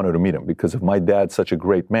 So I wanted to meet him because if my dad's such a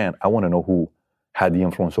great man, I want to know who had the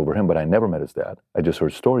influence over him, but I never met his dad. I just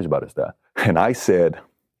heard stories about his dad. And I said,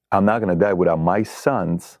 I'm not going to die without my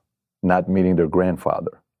sons not meeting their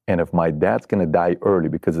grandfather. And if my dad's going to die early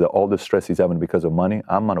because of all the stress he's having because of money,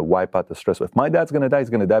 I'm going to wipe out the stress. If my dad's going to die, he's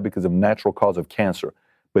going to die because of natural cause of cancer.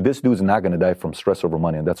 But this dude's not going to die from stress over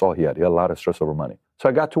money, and that's all he had. He had a lot of stress over money. So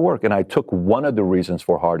I got to work, and I took one of the reasons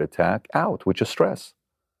for heart attack out, which is stress.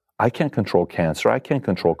 I can't control cancer. I can't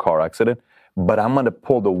control car accident, but I'm going to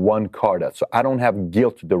pull the one card out. So I don't have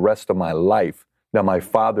guilt the rest of my life that my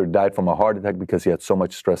father died from a heart attack because he had so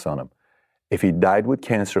much stress on him. If he died with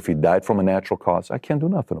cancer, if he died from a natural cause, I can't do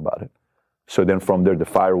nothing about it. So then from there, the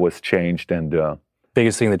fire was changed. And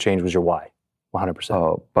biggest thing that changed was your why, 100%.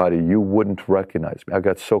 Oh, buddy, you wouldn't recognize me. I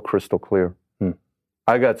got so crystal clear.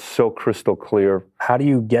 I got so crystal clear. How do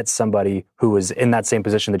you get somebody who was in that same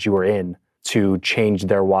position that you were in to change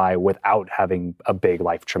their why without having a big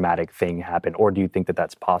life traumatic thing happen? Or do you think that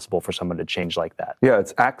that's possible for someone to change like that? Yeah,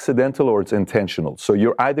 it's accidental or it's intentional. So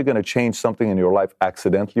you're either going to change something in your life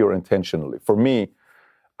accidentally or intentionally. For me,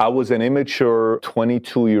 I was an immature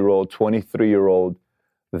 22-year-old, 23-year-old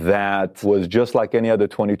that was just like any other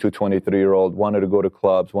 22, 23-year-old, wanted to go to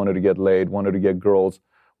clubs, wanted to get laid, wanted to get girls,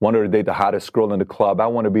 wanted to date the hottest girl in the club. I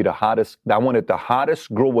wanted to be the hottest. I wanted the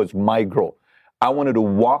hottest girl was my girl. I wanted to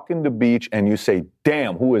walk in the beach and you say,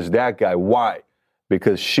 damn, who is that guy? Why?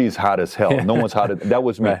 Because she's hot as hell. No one's hot as that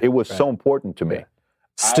was me. Right, it was so important to me. Yeah.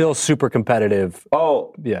 Still super competitive.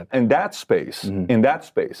 Oh, yeah. In that space,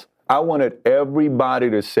 I wanted everybody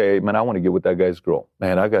to say, man, I want to get with that guy's girl.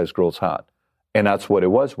 Man, that guy's girl's hot. And that's what it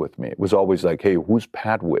was with me. It was always like, hey, who's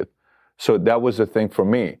Pat with? So that was the thing for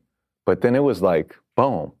me. But then it was like,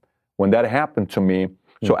 boom. When that happened to me,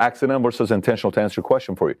 so accidental versus intentional, to answer your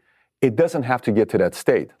question for you, it doesn't have to get to that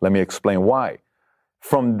state. Let me explain why.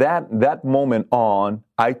 From that moment on,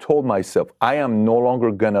 I told myself, I am no longer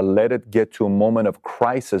going to let it get to a moment of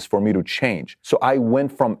crisis for me to change. So I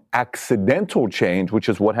went from accidental change, which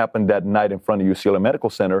is what happened that night in front of UCLA Medical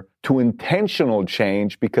Center, to intentional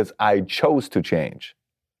change because I chose to change.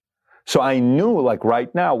 So I knew, like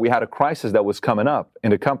right now, we had a crisis that was coming up in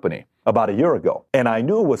the company about a year ago. And I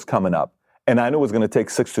knew it was coming up. And I knew it was going to take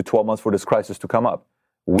 6 to 12 months for this crisis to come up.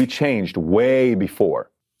 We changed way before.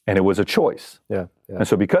 And it was a choice. Yeah. And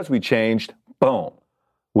so because we changed, boom,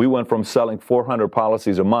 we went from selling 400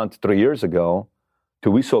 policies a month 3 years ago to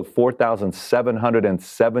we sold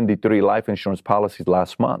 4,773 life insurance policies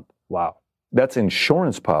last month. Wow. That's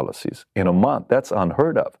insurance policies in a month. That's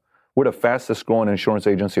unheard of. We're the fastest growing insurance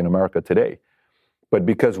agency in America today. But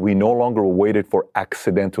because we no longer waited for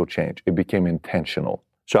accidental change, it became intentional.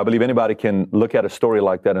 So I believe anybody can look at a story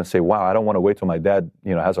like that and say, wow, I don't want to wait till my dad,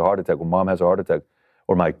 has a heart attack, or mom has a heart attack,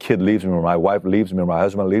 or my kid leaves me, or my wife leaves me, or my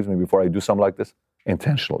husband leaves me before I do something like this.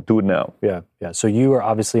 Intentional. Do it now. Yeah. So you are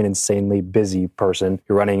obviously an insanely busy person.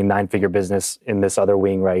 You're running a 9-figure business in this other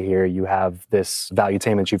wing right here. You have this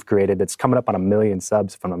Valuetainment you've created that's coming up on 1 million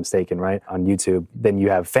subs, if I'm not mistaken, right, on YouTube. Then you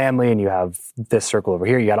have family and you have this circle over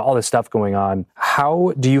here. You got all this stuff going on.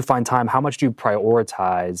 How do you find time? How much do you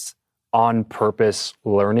prioritize on purpose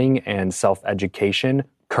learning and self-education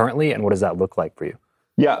currently? And what does that look like for you?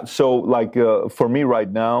 Yeah, so like for me right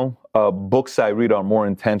now, books I read are more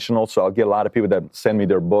intentional. So I'll get a lot of people that send me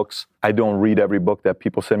their books. I don't read every book that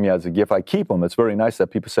people send me as a gift. I keep them. It's very nice that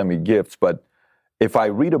people send me gifts. But if I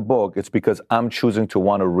read a book, it's because I'm choosing to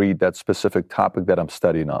want to read that specific topic that I'm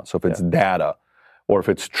studying on. So if it's data, or if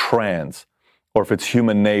it's trends, or if it's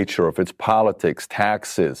human nature, or if it's politics,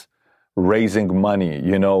 taxes, raising money,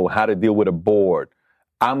 how to deal with a board,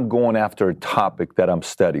 I'm going after a topic that I'm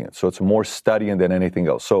studying. So it's more studying than anything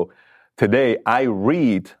else. So today I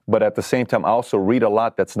read, but at the same time, I also read a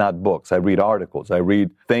lot that's not books. I read articles. I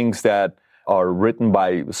read things that are written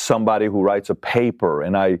by somebody who writes a paper,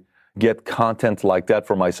 and I get content like that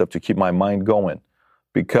for myself to keep my mind going.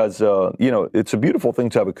 Because, it's a beautiful thing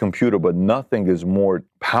to have a computer, but nothing is more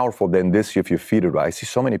powerful than this if you feed it right. I see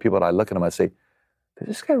so many people that I look at them, I say, does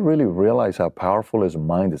this guy really realize how powerful his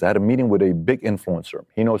mind is? I had a meeting with a big influencer.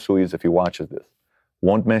 He knows who he is if he watches this.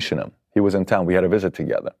 Won't mention him. He was in town. We had a visit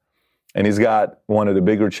together. And he's got one of the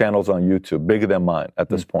bigger channels on YouTube, bigger than mine at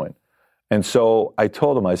this point. And so I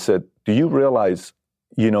told him, I said, do you realize,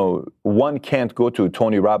 one can't go to a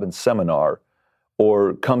Tony Robbins seminar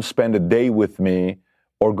or come spend a day with me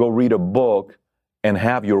or go read a book and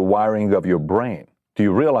have your wiring of your brain. Do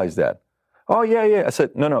you realize that? Oh, yeah. I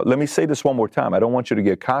said, no, let me say this one more time. I don't want you to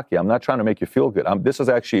get cocky. I'm not trying to make you feel good. This is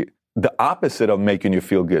actually the opposite of making you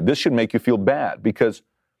feel good. This should make you feel bad because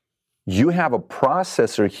you have a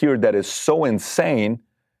processor here that is so insane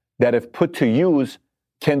that if put to use,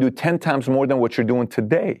 can do 10 times more than what you're doing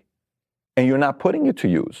today. And you're not putting it to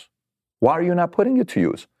use. Why are you not putting it to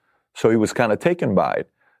use? So he was kind of taken by it.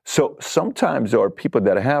 So sometimes there are people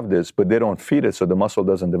that have this, but they don't feed it so the muscle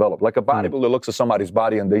doesn't develop. Like a bodybuilder looks at somebody's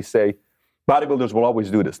body and they say, bodybuilders will always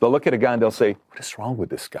do this. They'll look at a guy and they'll say, what is wrong with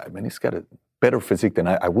this guy? Man, he's got a better physique than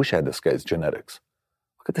I wish I had this guy's genetics.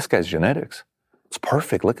 Look at this guy's genetics. It's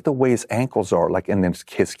perfect. Look at the way his ankles are, like, and then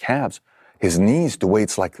his calves, his knees, the way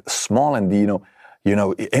it's like small and the,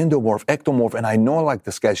 endomorph, ectomorph. And I know like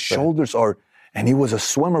this guy's shoulders are, and he was a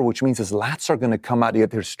swimmer, which means his lats are going to come out.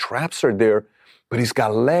 Yet his traps are there, but he's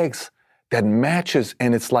got legs that matches.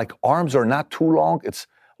 And it's like arms are not too long. It's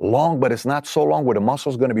long, but it's not so long where the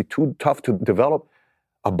muscle's going to be too tough to develop.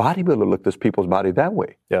 A bodybuilder looked at people's body that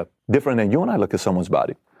way. Yeah. Different than you and I look at someone's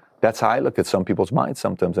body. That's how I look at some people's minds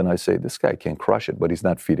sometimes. And I say, this guy can crush it, but he's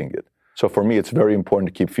not feeding it. So for me, it's very important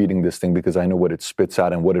to keep feeding this thing because I know what it spits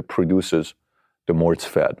out and what it produces, the more it's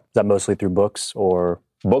fed. Is that mostly through books or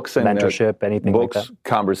books and mentorship, anything books, like that?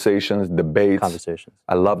 Conversations, debates.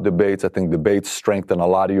 I love debates. I think debates strengthen a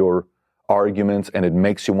lot of your arguments and it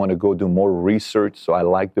makes you want to go do more research. So I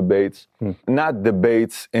like debates. Not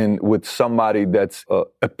debates with somebody that's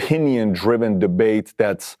opinion-driven debate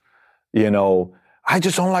that's, I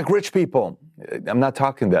just don't like rich people. I'm not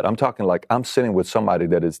talking that. I'm talking like I'm sitting with somebody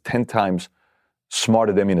that is 10 times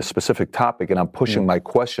smarter than me in a specific topic and I'm pushing my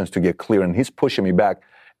questions to get clear and he's pushing me back.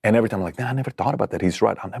 And every time I'm like, I never thought about that. He's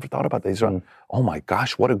right. I never thought about that. He's right. Oh my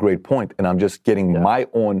gosh, what a great point. And I'm just getting my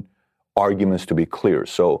own arguments to be clear.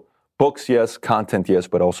 So books, yes. Content, yes.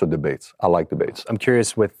 But also debates. I like debates. I'm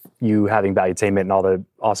curious with you having Valuetainment and all the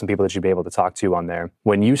awesome people that you'd be able to talk to on there.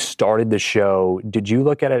 When you started the show, did you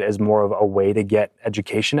look at it as more of a way to get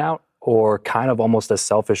education out or kind of almost a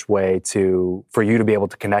selfish way for you to be able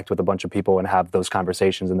to connect with a bunch of people and have those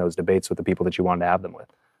conversations and those debates with the people that you wanted to have them with?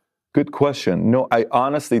 Good question. No, I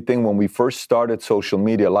honestly think when we first started social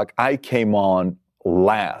media, like I came on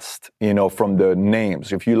last, from the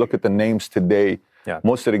names. If you look at the names today,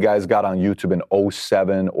 most of the guys got on YouTube in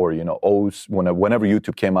 2007 or, whenever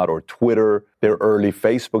YouTube came out, or Twitter, they're early,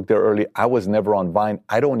 Facebook, they're early. I was never on Vine.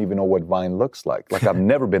 I don't even know what Vine looks like. Like I've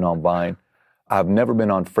never been on Vine. I've never been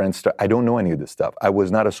on Friendster. I don't know any of this stuff. I was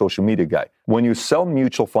not a social media guy. When you sell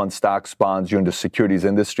mutual fund stocks, bonds, you're in the securities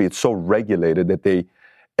industry, it's so regulated that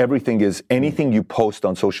anything you post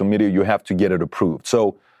on social media, you have to get it approved.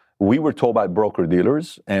 So we were told by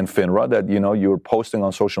broker-dealers and FINRA that, you're posting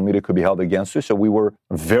on social media could be held against you. So we were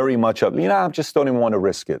very much I just don't even want to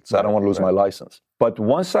risk it. So I don't want to lose my license. But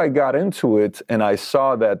once I got into it and I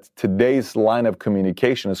saw that today's line of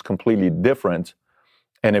communication is completely different,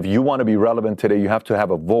 and if you want to be relevant today, you have to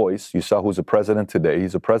have a voice. You saw who's the president today.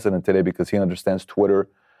 He's a president today because he understands Twitter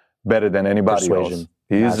better than anybody else.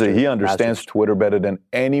 He understands Twitter better than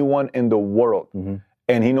anyone in the world. Mm-hmm.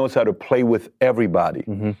 And he knows how to play with everybody.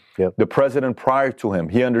 Mm-hmm. Yep. The president prior to him,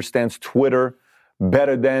 he understands Twitter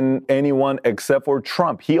better than anyone except for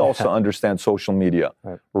Trump. He also understands social media.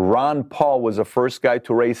 Right. Ron Paul was the first guy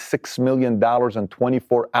to raise $6 million in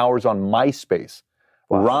 24 hours on MySpace.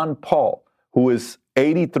 Wow. Ron Paul, who is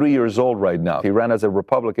 83 years old right now. He ran as a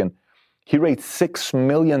Republican. He raised $6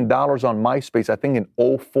 million on MySpace, I think in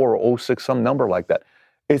 2004 or 2006, some number like that.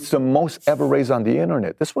 It's the most ever raised on the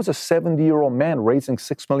internet. This was a 70-year-old man raising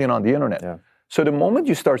 $6 million on the internet. Yeah. So the moment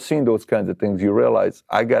you start seeing those kinds of things, you realize,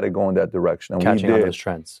 I got to go in that direction. And catching on those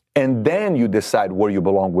trends. And then you decide where you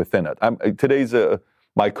belong within it. Today's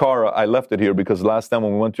my car, I left it here because last time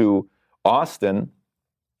when we went to Austin,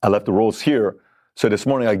 I left the Rolls here. So this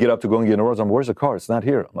morning I get up to go and get in the Rolls. I'm, where's the car? It's not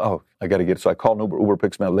here. Oh, I got to get it. So I call an Uber. Uber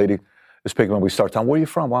picks me up. Lady is picking me up. We start talking. Where are you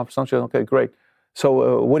from? Well, I'm from Sunshine. Okay, great.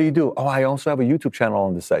 So what do you do? Oh, I also have a YouTube channel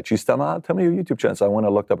on the site. She's telling me, tell me your YouTube channel. So I went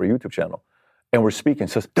and looked up her YouTube channel. And we're speaking.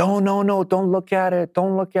 She says, no, don't look at it.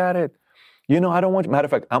 Don't look at it. You know, I don't want you. Matter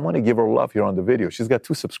of fact, I'm going to give her love here on the video. She's got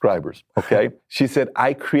 2 subscribers, okay? She said,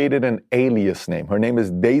 I created an alias name. Her name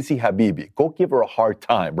is Daisy Habibi. Go give her a hard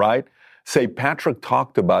time, right? Say, Patrick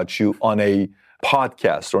talked about you on a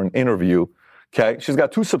podcast or an interview, okay? She's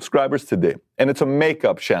got 2 subscribers today, and it's a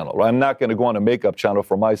makeup channel, right? I'm not going to go on a makeup channel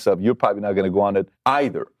for myself. You're probably not going to go on it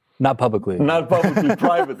either. Not publicly. Not publicly,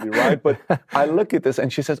 privately, right? But I look at this,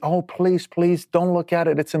 and she says, oh, please, don't look at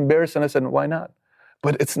it. It's embarrassing. I said, why not?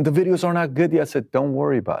 But the videos are not good yet. I said, don't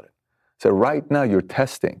worry about it. I said, right now you're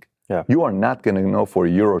testing. Yeah. You are not going to know for a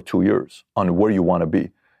year or 2 years on where you want to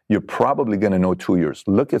be. You're probably going to know 2 years.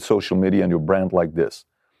 Look at social media and your brand like this.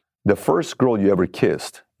 The first girl you ever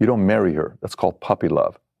kissed, you don't marry her. That's called puppy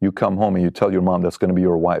love. You come home and you tell your mom that's going to be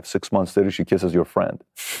your wife. 6 months later, she kisses your friend.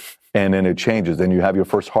 And then it changes. Then you have your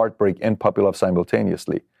first heartbreak and puppy love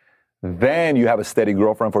simultaneously. Then you have a steady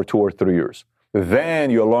girlfriend for 2 or 3 years. Then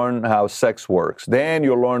you learn how sex works. Then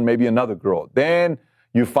you learn maybe another girl. Then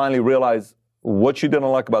you finally realize what you didn't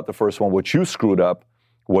like about the first one, what you screwed up,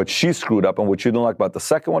 what she screwed up, and what you didn't like about the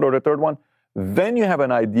second one or the third one. Then you have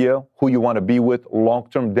an idea who you want to be with long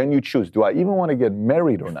term. Then you choose, do I even want to get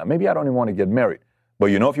married or not? Maybe I don't even want to get married. But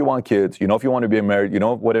you know if you want kids, you know if you want to be married, you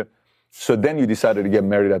know what. So then you decided to get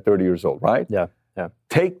married at 30 years old, right? Yeah.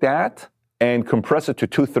 Take that and compress it to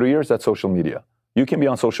 2-3 years. That's social media. You can be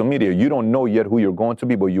on social media. You don't know yet who you're going to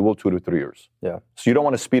be, but you will 2 to 3 years. Yeah. So you don't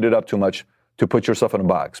want to speed it up too much to put yourself in a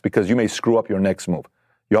box because you may screw up your next move.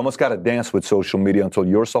 You almost got to dance with social media until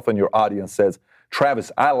yourself and your audience says,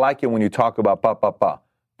 Travis, I like it when you talk about pa.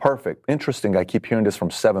 Perfect. Interesting. I keep hearing this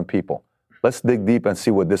from 7 people. Let's dig deep and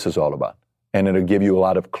see what this is all about. And it'll give you a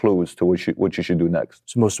lot of clues to what you should do next.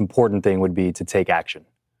 So the most important thing would be to take action,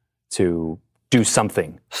 to do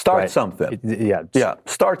something. Start something. Yeah,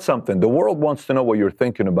 start something. The world wants to know what you're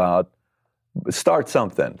thinking about. Start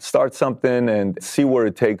something. Start something and see where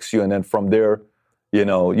it takes you. And then from there, you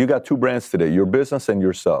know, you got 2 brands today, your business and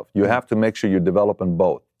yourself. You have to make sure you're developing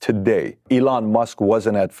both. Today, Elon Musk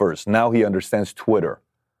wasn't at first. Now he understands Twitter.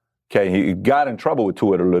 Okay, he got in trouble with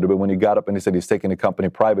Twitter a little bit when he got up and he said he's taking the company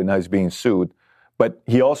private. Now he's being sued. But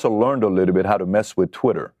he also learned a little bit how to mess with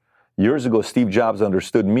Twitter. Years ago, Steve Jobs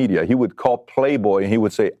understood media. He would call Playboy and he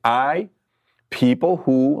would say, people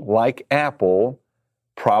who like Apple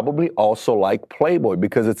probably also like Playboy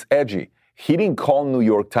because it's edgy. He didn't call New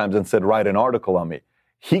York Times and said, write an article on me.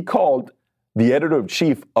 He called the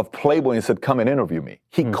editor-in-chief of Playboy and said, come and interview me.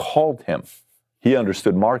 He called him. He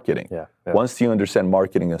understood marketing. Yeah. Once you understand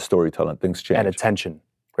marketing and storytelling, things change. And attention.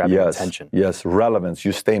 Grabbing attention. Yes, relevance.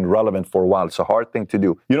 You staying relevant for a while. It's a hard thing to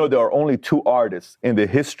do. You know, there are only 2 artists in the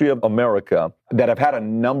history of America that have had a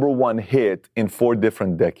 #1 hit in 4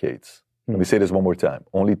 different decades. Let me say this one more time.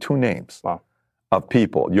 Only 2 names of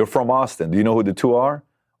people. You're from Austin. Do you know who the 2 are?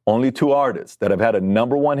 Only 2 artists that have had a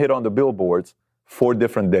 #1 hit on the billboards 4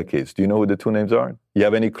 different decades. Do you know who the 2 names are? You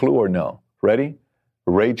have any clue or no? Ready?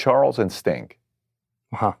 Ray Charles and Sting.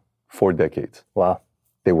 4 decades. Wow.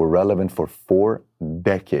 They were relevant for 4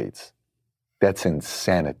 decades. That's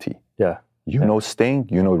insanity. Yeah. You know Sting,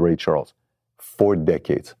 you know Ray Charles. 4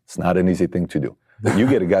 decades. It's not an easy thing to do. You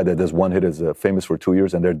get a guy that does one hit, is famous for 2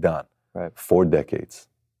 years, and they're done. Right. 4 decades.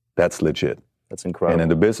 That's legit. That's incredible. And in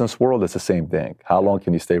the business world, it's the same thing. How long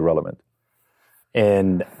can you stay relevant?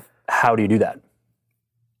 And how do you do that?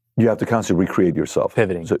 You have to constantly recreate yourself.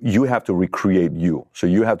 Pivoting. So you have to recreate you. So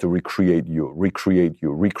you have to recreate you.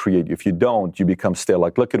 If you don't, you become stale.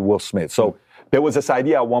 Like, look at Will Smith. So there was this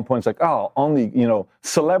idea at one point, it's like, only,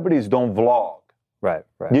 celebrities don't vlog. Right.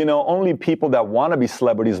 Only people that want to be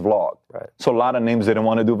celebrities vlog. Right. So a lot of names didn't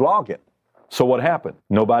want to do vlogging. So what happened?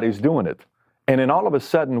 Nobody's doing it. And then all of a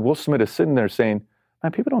sudden, Will Smith is sitting there saying,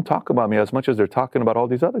 man, people don't talk about me as much as they're talking about all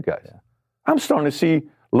these other guys. Yeah. I'm starting to see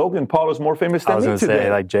Logan Paul is more famous than me today. I was going to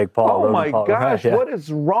say, like Jake Paul. Oh, Logan my Paul. gosh, what is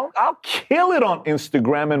wrong? I'll kill it on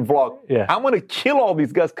Instagram and vlog. Yeah. I'm going to kill all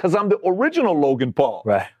these guys because I'm the original Logan Paul.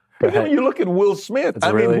 Right. But when you look at Will Smith,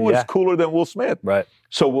 who is cooler than Will Smith? Right.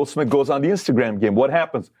 So Will Smith goes on the Instagram game. What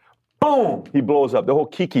happens? boom, he blows up. The whole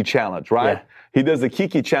Kiki challenge, right? Yeah. He does the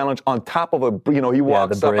Kiki challenge on top of he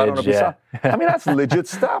walks up. I don't know if you saw. I mean, that's legit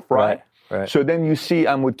stuff, right? Right. So then you see,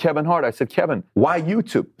 I'm with Kevin Hart. I said, Kevin, why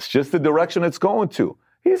YouTube? It's just the direction it's going to.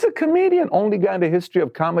 He's a comedian, only guy in the history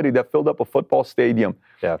of comedy that filled up a football stadium.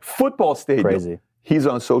 Yeah. Football stadium. Crazy. He's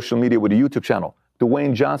on social media with a YouTube channel.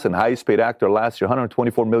 Dwayne Johnson, highest paid actor last year,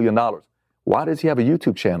 $124 million. Why does he have a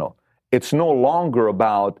YouTube channel? It's no longer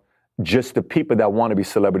about just the people that want to be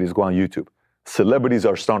celebrities go on YouTube. Celebrities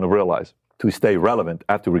are starting to realize to stay relevant,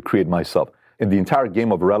 I have to recreate myself. And the entire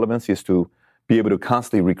game of relevance is to be able to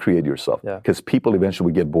constantly recreate yourself because people eventually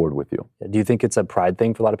will get bored with you. Do you think it's a pride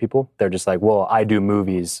thing for a lot of people? They're just like, well, I do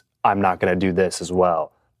movies. I'm not going to do this as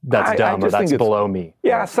well. That's dumb, or that's below me.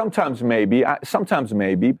 Yeah, sometimes maybe.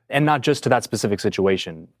 And not just to that specific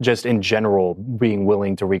situation, just in general, being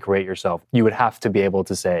willing to recreate yourself. You would have to be able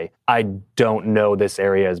to say, I don't know this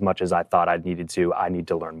area as much as I thought I needed to. I need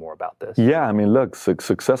to learn more about this. Yeah, I mean, look,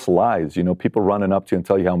 success lies. People running up to you and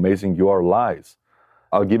tell you how amazing you are lies.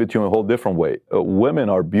 I'll give it to you in a whole different way. Women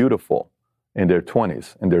are beautiful in their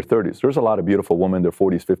 20s, in their 30s. There's a lot of beautiful women in their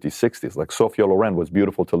 40s, 50s, 60s. Like Sophia Loren was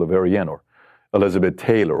beautiful till the very end, or Elizabeth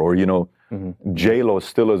Taylor, or, J-Lo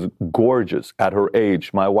still is gorgeous at her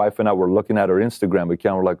age. My wife and I were looking at her Instagram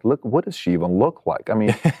account. We're like, look, what does she even look like? I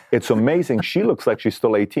mean, it's amazing. She looks like she's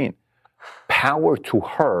still 18. Power to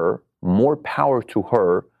her, more power to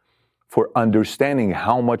her for understanding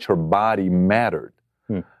how much her body mattered.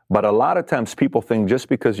 But a lot of times people think just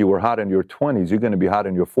because you were hot in your 20s, you're going to be hot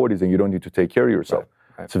in your 40s and you don't need to take care of yourself.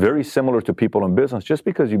 Right. It's very similar to people in business. Just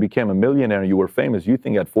because you became a millionaire and you were famous, you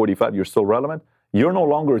think at 45 you're still relevant. You're no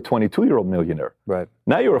longer a 22-year-old millionaire. Right.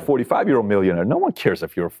 Now you're a 45-year-old millionaire. No one cares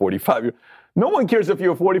if you're a 45-year-old. No one cares if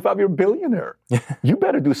you're a 45-year-old billionaire. You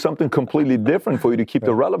better do something completely different for you to keep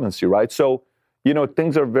the relevancy, right? So,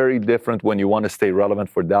 things are very different when you want to stay relevant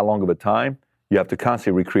for that long of a time. You have to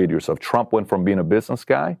constantly recreate yourself. Trump went from being a business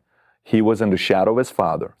guy. He was in the shadow of his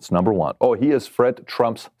father. It's number one. Oh, he is Fred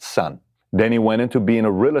Trump's son. Then he went into being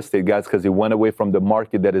a real estate guy because he went away from the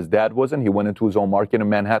market that his dad was in. He went into his own market in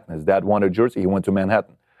Manhattan. His dad wanted Jersey. He went to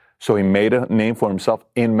Manhattan. So he made a name for himself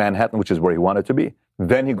in Manhattan, which is where he wanted to be.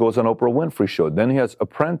 Then he goes on Oprah Winfrey show. Then he has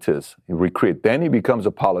Apprentice. He recreates. Then he becomes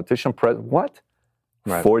a politician. What?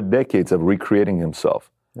 Right. 4 decades of recreating himself.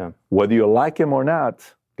 Yeah. Whether you like him or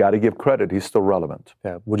not, got to give credit. He's still relevant.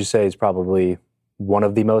 Yeah. Would you say he's probably one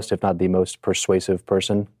of the most, if not the most persuasive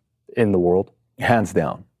person in the world? Hands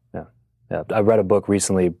down. Yeah. I read a book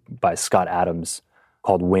recently by Scott Adams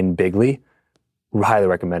called Win Bigly. Highly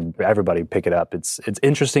recommend everybody pick it up. It's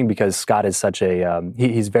interesting because Scott is such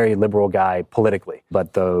he's a very liberal guy politically,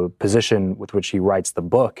 but the position with which he writes the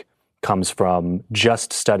book comes from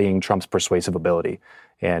just studying Trump's persuasive ability.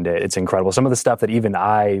 And it's incredible. Some of the stuff that even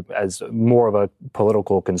I, as more of a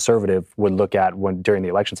political conservative, would look at during the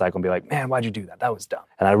election cycle and be like, man, why'd you do that? That was dumb.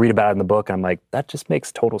 And I read about it in the book and I'm like, that just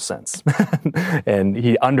makes total sense. And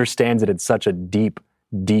he understands it at such a deep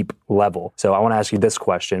level. So I want to ask you this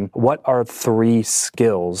question. What are 3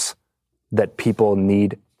 skills that people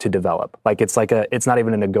need to develop? It's not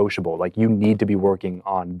even a negotiable. Like, you need to be working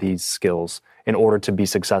on these skills in order to be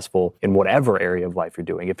successful in whatever area of life you're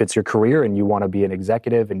doing. If it's your career and you want to be an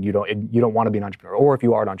executive and you don't want to be an entrepreneur, or if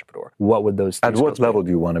you are an entrepreneur, what would those At what level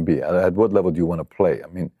do you want to be? At what level do you want to play? I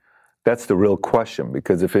mean, that's the real question,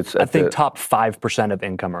 because if it's... I think top 5% of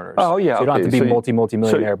income earners. Oh, yeah. So you don't have to be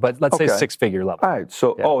multi-millionaire, but let's say 6-figure level. All right.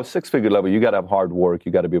 So, a 6-figure level, you got to have hard work.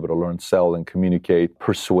 You got to be able to learn, sell, and communicate,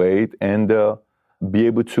 persuade, and be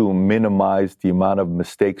able to minimize the amount of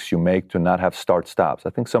mistakes you make to not have start-stops.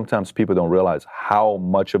 I think sometimes people don't realize how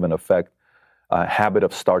much of an effect a habit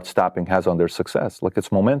of start-stopping has on their success. Look,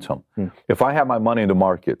 it's momentum. If I have my money in the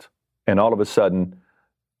market and all of a sudden,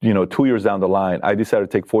 2 years down the line, I decide to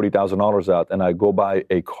take $40,000 out and I go buy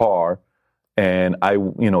a car and I,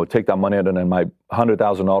 take that money out and then my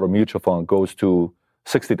 $100,000 mutual fund goes to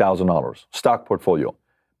 $60,000 stock portfolio.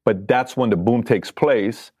 But that's when the boom takes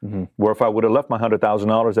place, where if I would have left my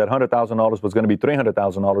 $100,000, that $100,000 was going to be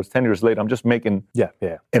 $300,000 10 years later. I'm just making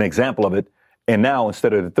an example of it. And now,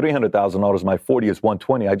 instead of the $300,000, my 40 is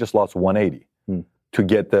 120. I just lost 180 to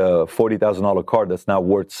get the $40,000 car that's now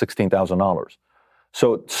worth $16,000.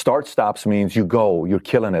 So start-stops means you're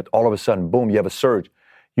killing it. All of a sudden, boom, you have a surge.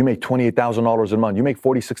 You make $28,000 a month. You make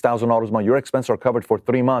 $46,000 a month. Your expenses are covered for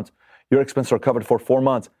 3 months. Your expenses are covered for 4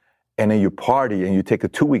 months. And then you party and you take a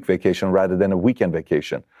 2-week vacation rather than a weekend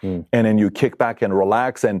vacation. And then you kick back and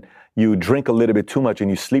relax and you drink a little bit too much and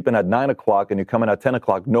you sleep in at 9 o'clock and you come in at 10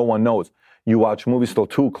 o'clock. No one knows. You watch movies till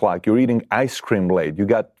 2 o'clock. You're eating ice cream late. You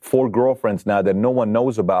got 4 girlfriends now that no one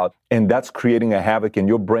knows about. And that's creating a havoc in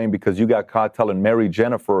your brain because you got caught telling Mary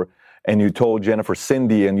Jennifer and you told Jennifer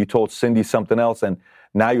Cindy, and you told Cindy something else, and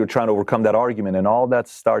now you're trying to overcome that argument, and all that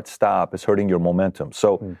start-stop is hurting your momentum.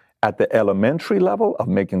 So at the elementary level of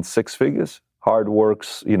making six figures, hard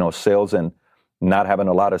works, sales, and not having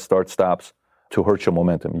a lot of start-stops to hurt your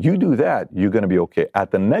momentum. You do that, you're going to be okay.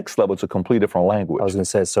 At the next level, it's a completely different language. I was going to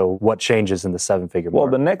say, so what changes in the seven-figure mark?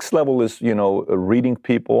 Well, the next level is, reading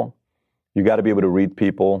people. You got to be able to read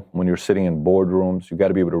people when you're sitting in boardrooms. You got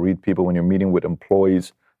to be able to read people when you're meeting with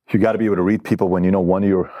employees. You got to be able to read people when one of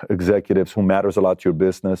your executives who matters a lot to your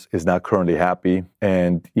business is not currently happy.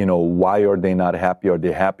 And, why are they not happy? Are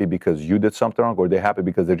they happy because you did something wrong, or are they happy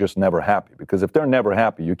because they're just never happy? Because if they're never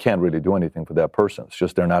happy, you can't really do anything for that person. It's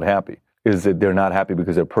just they're not happy. Is it they're not happy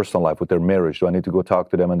because their personal life, with their marriage? Do I need to go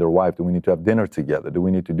talk to them and their wife? Do we need to have dinner together? Do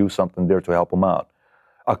we need to do something there to help them out?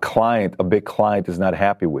 A big client is not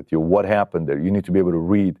happy with you. What happened there? You need to be able to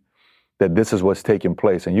read that this is what's taking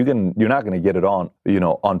place. And you're not going to get it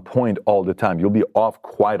on point all the time. You'll be off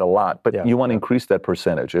quite a lot, but you want to increase that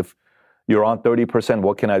percentage. If you're on 30%,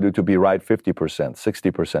 what can I do to be right 50%,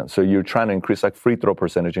 60%? So you're trying to increase, like free throw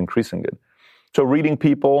percentage, increasing it. So reading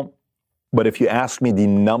people. But if you ask me the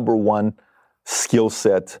number one skill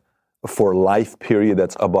set for life period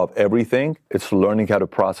that's above everything, it's learning how to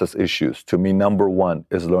process issues. To me, number one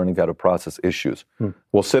is learning how to process issues.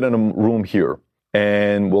 We'll sit in a room here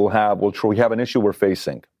and we have an issue we're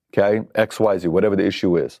facing, okay? X, Y, Z, whatever the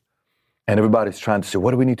issue is. And everybody's trying to say,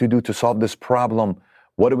 what do we need to do to solve this problem?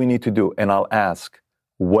 What do we need to do? And I'll ask,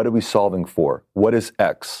 what are we solving for? What is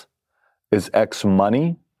X? Is X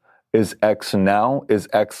money? Is X now? Is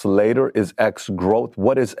X later? Is X growth?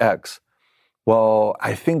 What is X? Well,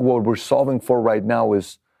 I think what we're solving for right now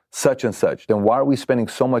is such and such. Then why are we spending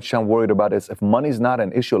so much time worried about this? If money's not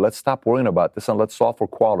an issue, let's stop worrying about this and let's solve for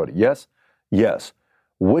quality. Yes? Yes.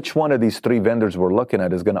 Which one of these three vendors we're looking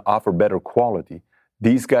at is going to offer better quality?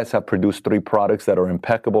 These guys have produced three products that are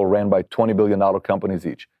impeccable, ran by $20 billion companies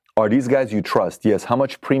each. Are these guys you trust? Yes. How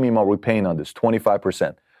much premium are we paying on this?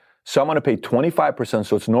 25%. So I'm going to pay 25%,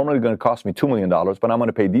 so it's normally going to cost me $2 million, but I'm going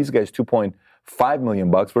to pay these guys $2.5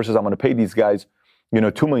 million versus I'm going to pay these guys,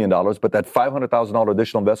 $2 million, but that $500,000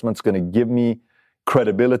 additional investment is going to give me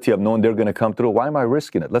credibility of knowing they're going to come through. Why am I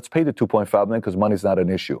risking it? Let's pay the $2.5 million because money's not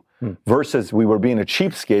an issue. Versus we were being a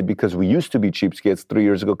cheapskate because we used to be cheapskates 3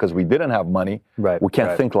 years ago because we didn't have money. Right. We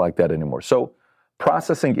can't think like that anymore. So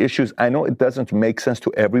processing issues, I know it doesn't make sense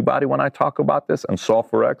to everybody when I talk about this and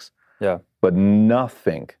solve for X, but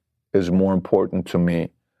nothing is more important to me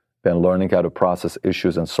than learning how to process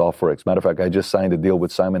issues and solve for X. Matter of fact, I just signed a deal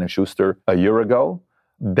with Simon & Schuster a year ago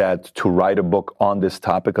to write a book on this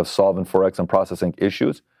topic of solving for X and processing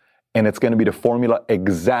issues. And it's going to be the formula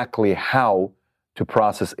exactly how to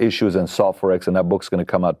process issues and solve for X. And that book's going to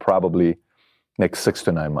come out probably next 6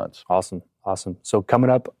 to 9 months. Awesome. So coming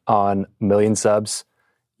up on 1 million subs,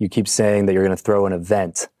 you keep saying that you're going to throw an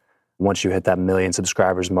event once you hit that 1 million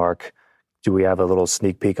subscribers mark. Do we have a little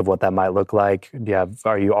sneak peek of what that might look like?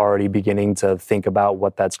 Are you already beginning to think about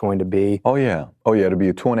what that's going to be? Oh, yeah. It'll be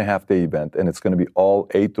a 2.5-day event, and it's going to be all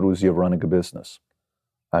A through Z of running a business.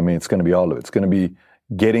 I mean, it's going to be all of it. It's going to be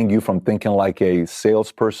getting you from thinking like a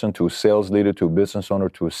salesperson to a sales leader to a business owner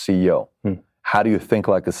to a CEO. How do you think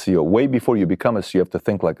like a CEO? Way before you become a CEO, you have to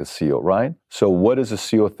think like a CEO, right? So what does a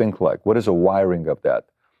CEO think like? What is a wiring of that?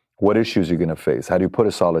 What issues are you going to face? How do you put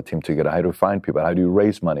a solid team together? How do you find people? How do you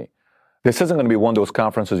raise money? This isn't going to be one of those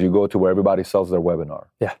conferences you go to where everybody sells their webinar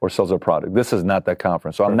or sells their product. This is not that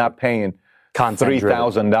conference. So I'm not paying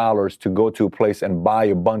 $3,000 to go to a place and buy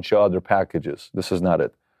a bunch of other packages. This is not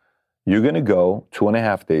it. You're going to go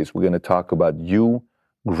 2.5 days. We're going to talk about you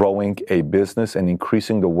growing a business and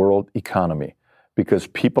increasing the world economy because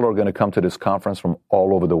people are going to come to this conference from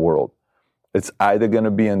all over the world. It's either going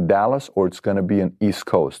to be in Dallas or it's going to be in East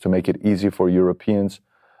Coast to make it easy for Europeans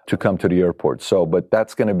to come to the airport. But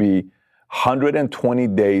that's going to be 120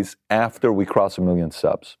 days after we cross 1 million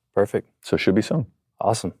subs. Perfect. So it should be soon.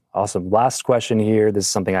 Awesome. Last question here. This is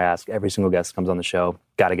something I ask every single guest who comes on the show.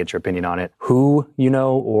 Got to get your opinion on it. Who you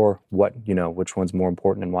know or what you know? Which one's more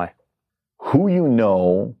important and why? Who you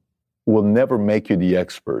know will never make you the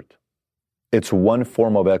expert. It's one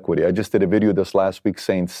form of equity. I just did a video this last week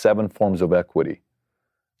saying 7 forms of equity,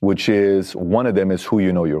 which is one of them is who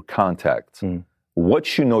you know, your contacts.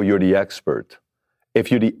 What you know, you're the expert. If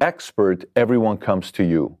you're the expert, everyone comes to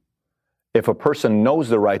you. If a person knows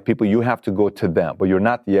the right people, you have to go to them, but you're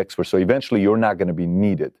not the expert. So eventually you're not going to be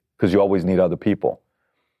needed because you always need other people.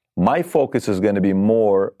 My focus is going to be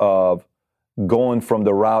more of going from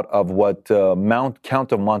the route of what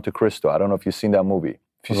Count of Monte Cristo. I don't know if you've seen that movie.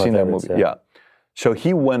 If you've seen that movie, yeah. So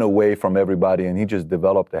he went away from everybody and he just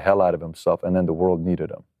developed the hell out of himself, and then the world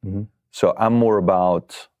needed him. Mm-hmm. So I'm more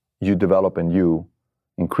about you develop and you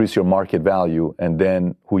increase your market value, and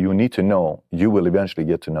then who you need to know, you will eventually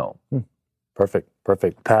get to know.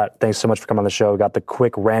 Perfect. Pat, thanks so much for coming on the show. Got the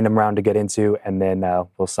quick random round to get into, and then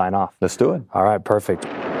we'll sign off. Let's do it. All right, perfect.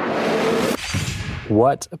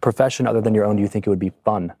 What profession other than your own do you think it would be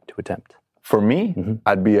fun to attempt? For me,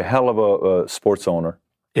 I'd be a hell of a sports owner.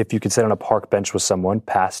 If you could sit on a park bench with someone,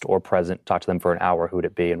 past or present, talk to them for an hour, who would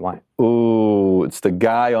it be and why? Ooh, it's the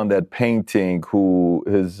guy on that painting who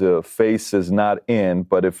his face is not in,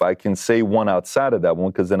 but if I can say one outside of that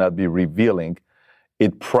one, because then I'd be revealing,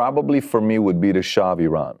 it probably for me would be the Shah of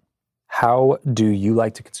Iran. How do you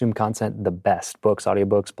like to consume content the best? Books,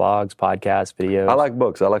 audiobooks, blogs, podcasts, videos? I like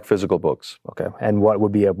books. I like physical books. Okay. And what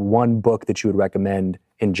would be one book that you would recommend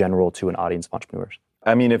in general to an audience of entrepreneurs?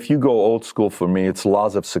 I mean, if you go old school for me, it's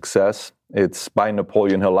Laws of Success. It's by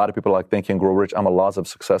Napoleon Hill. A lot of people like Think and Grow Rich. I'm a Laws of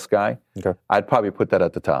Success guy. Okay. I'd probably put that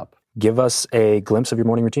at the top. Give us a glimpse of your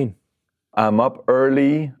morning routine. I'm up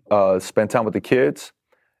early, spend time with the kids.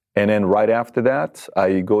 And then right after that,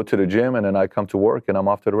 I go to the gym and then I come to work and I'm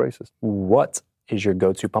off to the races. What is your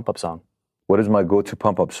go-to pump-up song? What is my go-to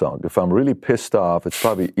pump-up song? If I'm really pissed off, it's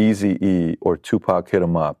probably Eazy-E or Tupac Hit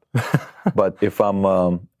 'Em Up. But if I'm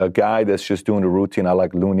a guy that's just doing the routine, I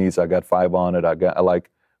like Loonies. I got 5 on it. I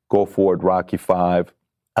like Go For It, Rocky 5.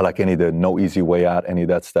 I like any of the No Easy Way Out, any of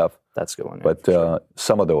that stuff. That's a good one. But sure.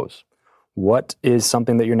 Some of those. What is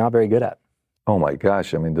something that you're not very good at? Oh my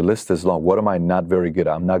gosh, I mean, the list is long. What am I not very good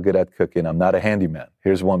at? I'm not good at cooking. I'm not a handyman.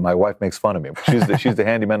 Here's one. My wife makes fun of me. She's the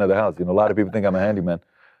handyman of the house. You know, a lot of people think I'm a handyman.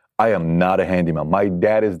 I am not a handyman. My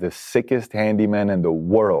dad is the sickest handyman in the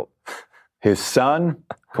world. His son,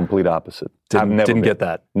 complete opposite. Didn't get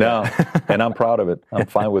that. No, and I'm proud of it. I'm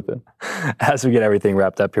fine with it. As we get everything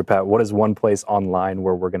wrapped up here, Pat, what is one place online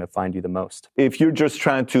where we're going to find you the most? If you're just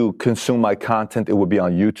trying to consume my content, it would be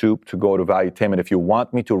on YouTube, to go to Valuetainment. If you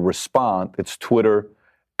want me to respond, it's Twitter,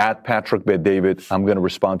 at Patrick Bet-David. I'm going to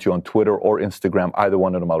respond to you on Twitter or Instagram. Either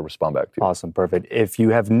one of them, I'll respond back to you. Awesome. Perfect. If you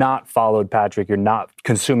have not followed Patrick, you're not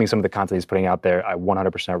consuming some of the content he's putting out there, I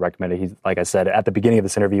 100% recommend it. He's, like I said at the beginning of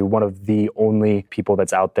this interview, one of the only people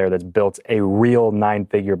that's out there that's built a real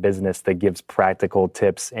 9-figure business that gives practical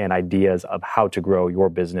tips and ideas of how to grow your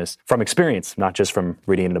business from experience, not just from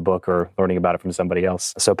reading in a book or learning about it from somebody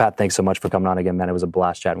else. So Pat, thanks so much for coming on again, man. It was a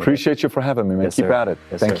blast chatting with you. Appreciate you for having me, man. Yes, Keep sir. at it.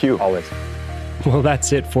 Yes, Thank sir. you. Always. Well,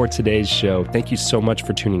 that's it for today's show. Thank you so much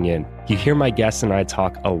for tuning in. You hear my guests and I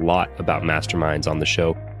talk a lot about masterminds on the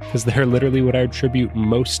show because they're literally what I attribute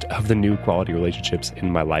most of the new quality relationships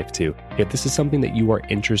in my life to. If this is something that you are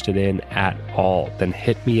interested in at all, then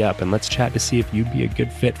hit me up and let's chat to see if you'd be a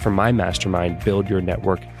good fit for my mastermind, Build Your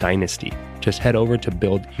Network Dynasty. Just head over to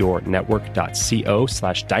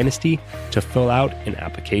buildyournetwork.co/dynasty to fill out an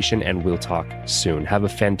application and we'll talk soon. Have a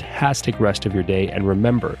fantastic rest of your day and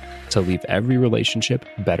remember to leave every relationship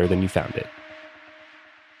better than you found it.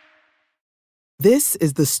 This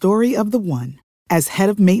is the story of the one. As head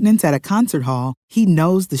of maintenance at a concert hall, he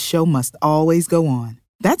knows the show must always go on.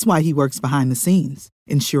 That's why he works behind the scenes,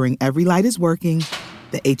 ensuring every light is working,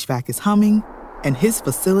 the HVAC is humming, and his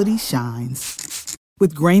facility shines.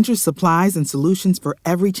 With Grainger's supplies and solutions for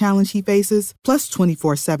every challenge he faces, plus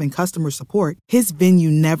 24/7 customer support, his venue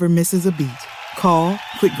never misses a beat. Call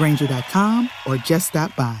quickgrainger.com or just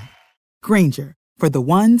stop by. Grainger, for the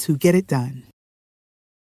ones who get it done.